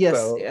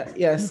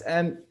 Yes,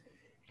 and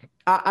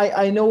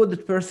I know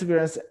that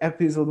Perseverance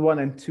episode 1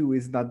 and 2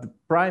 is not the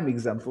prime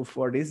example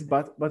for this,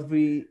 but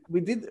we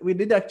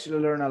did actually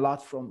learn a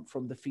lot from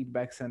the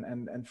feedbacks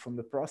and from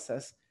the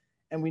process,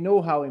 and we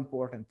know how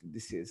important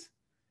this is.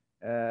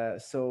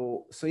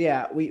 So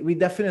yeah, we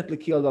definitely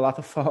killed a lot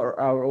of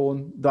our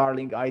own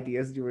darling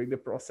ideas during the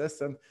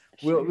process, and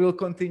we'll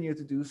continue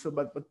to do so.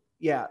 But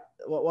yeah,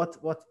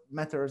 what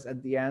matters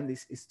at the end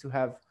is to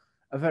have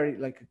a very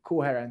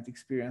coherent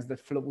experience that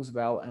flows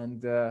well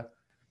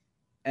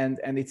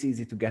and it's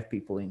easy to get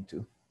people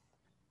into.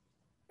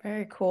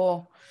 Very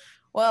cool.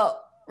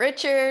 Well,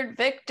 Richard,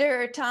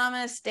 Viktor,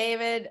 Thomas,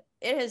 David,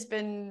 it has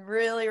been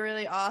really,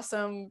 really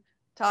awesome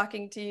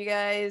talking to you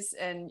guys,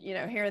 and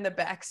hearing the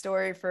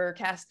backstory for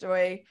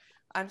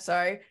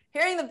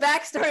hearing the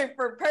backstory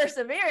for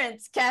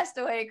Perseverance,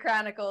 Castaway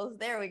Chronicles.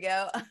 There we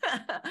go.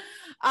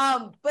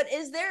 But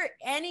is there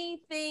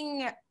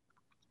anything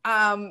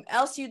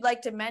else you'd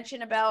like to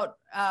mention about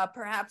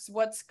perhaps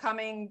what's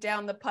coming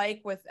down the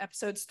pike with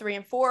episodes 3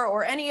 and 4,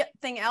 or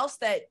anything else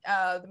that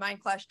the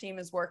Mindclash team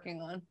is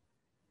working on?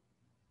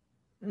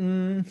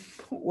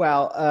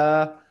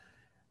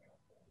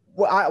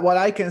 What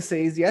I can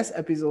say is, yes,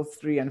 episodes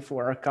 3 and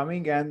 4 are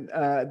coming, and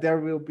there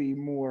will be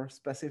more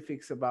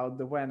specifics about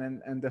the when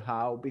and the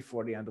how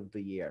before the end of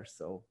the year.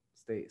 So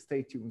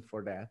stay tuned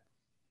for that.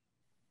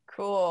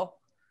 Cool.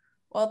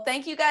 Well,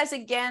 thank you guys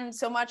again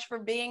so much for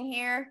being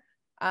here.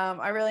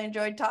 I really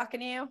enjoyed talking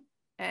to you,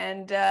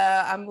 and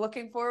I'm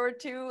looking forward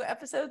to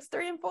episodes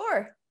 3 and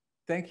 4.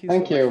 Thank you.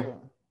 Thank you.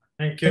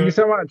 Thank you. Thank you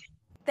so much.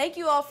 Thank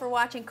you all for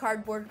watching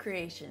Cardboard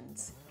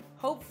Creations.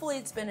 Hopefully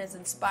it's been as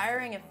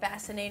inspiring and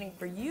fascinating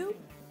for you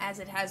as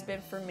it has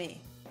been for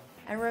me.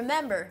 And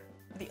remember,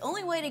 the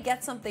only way to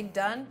get something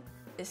done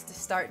is to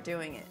start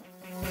doing it.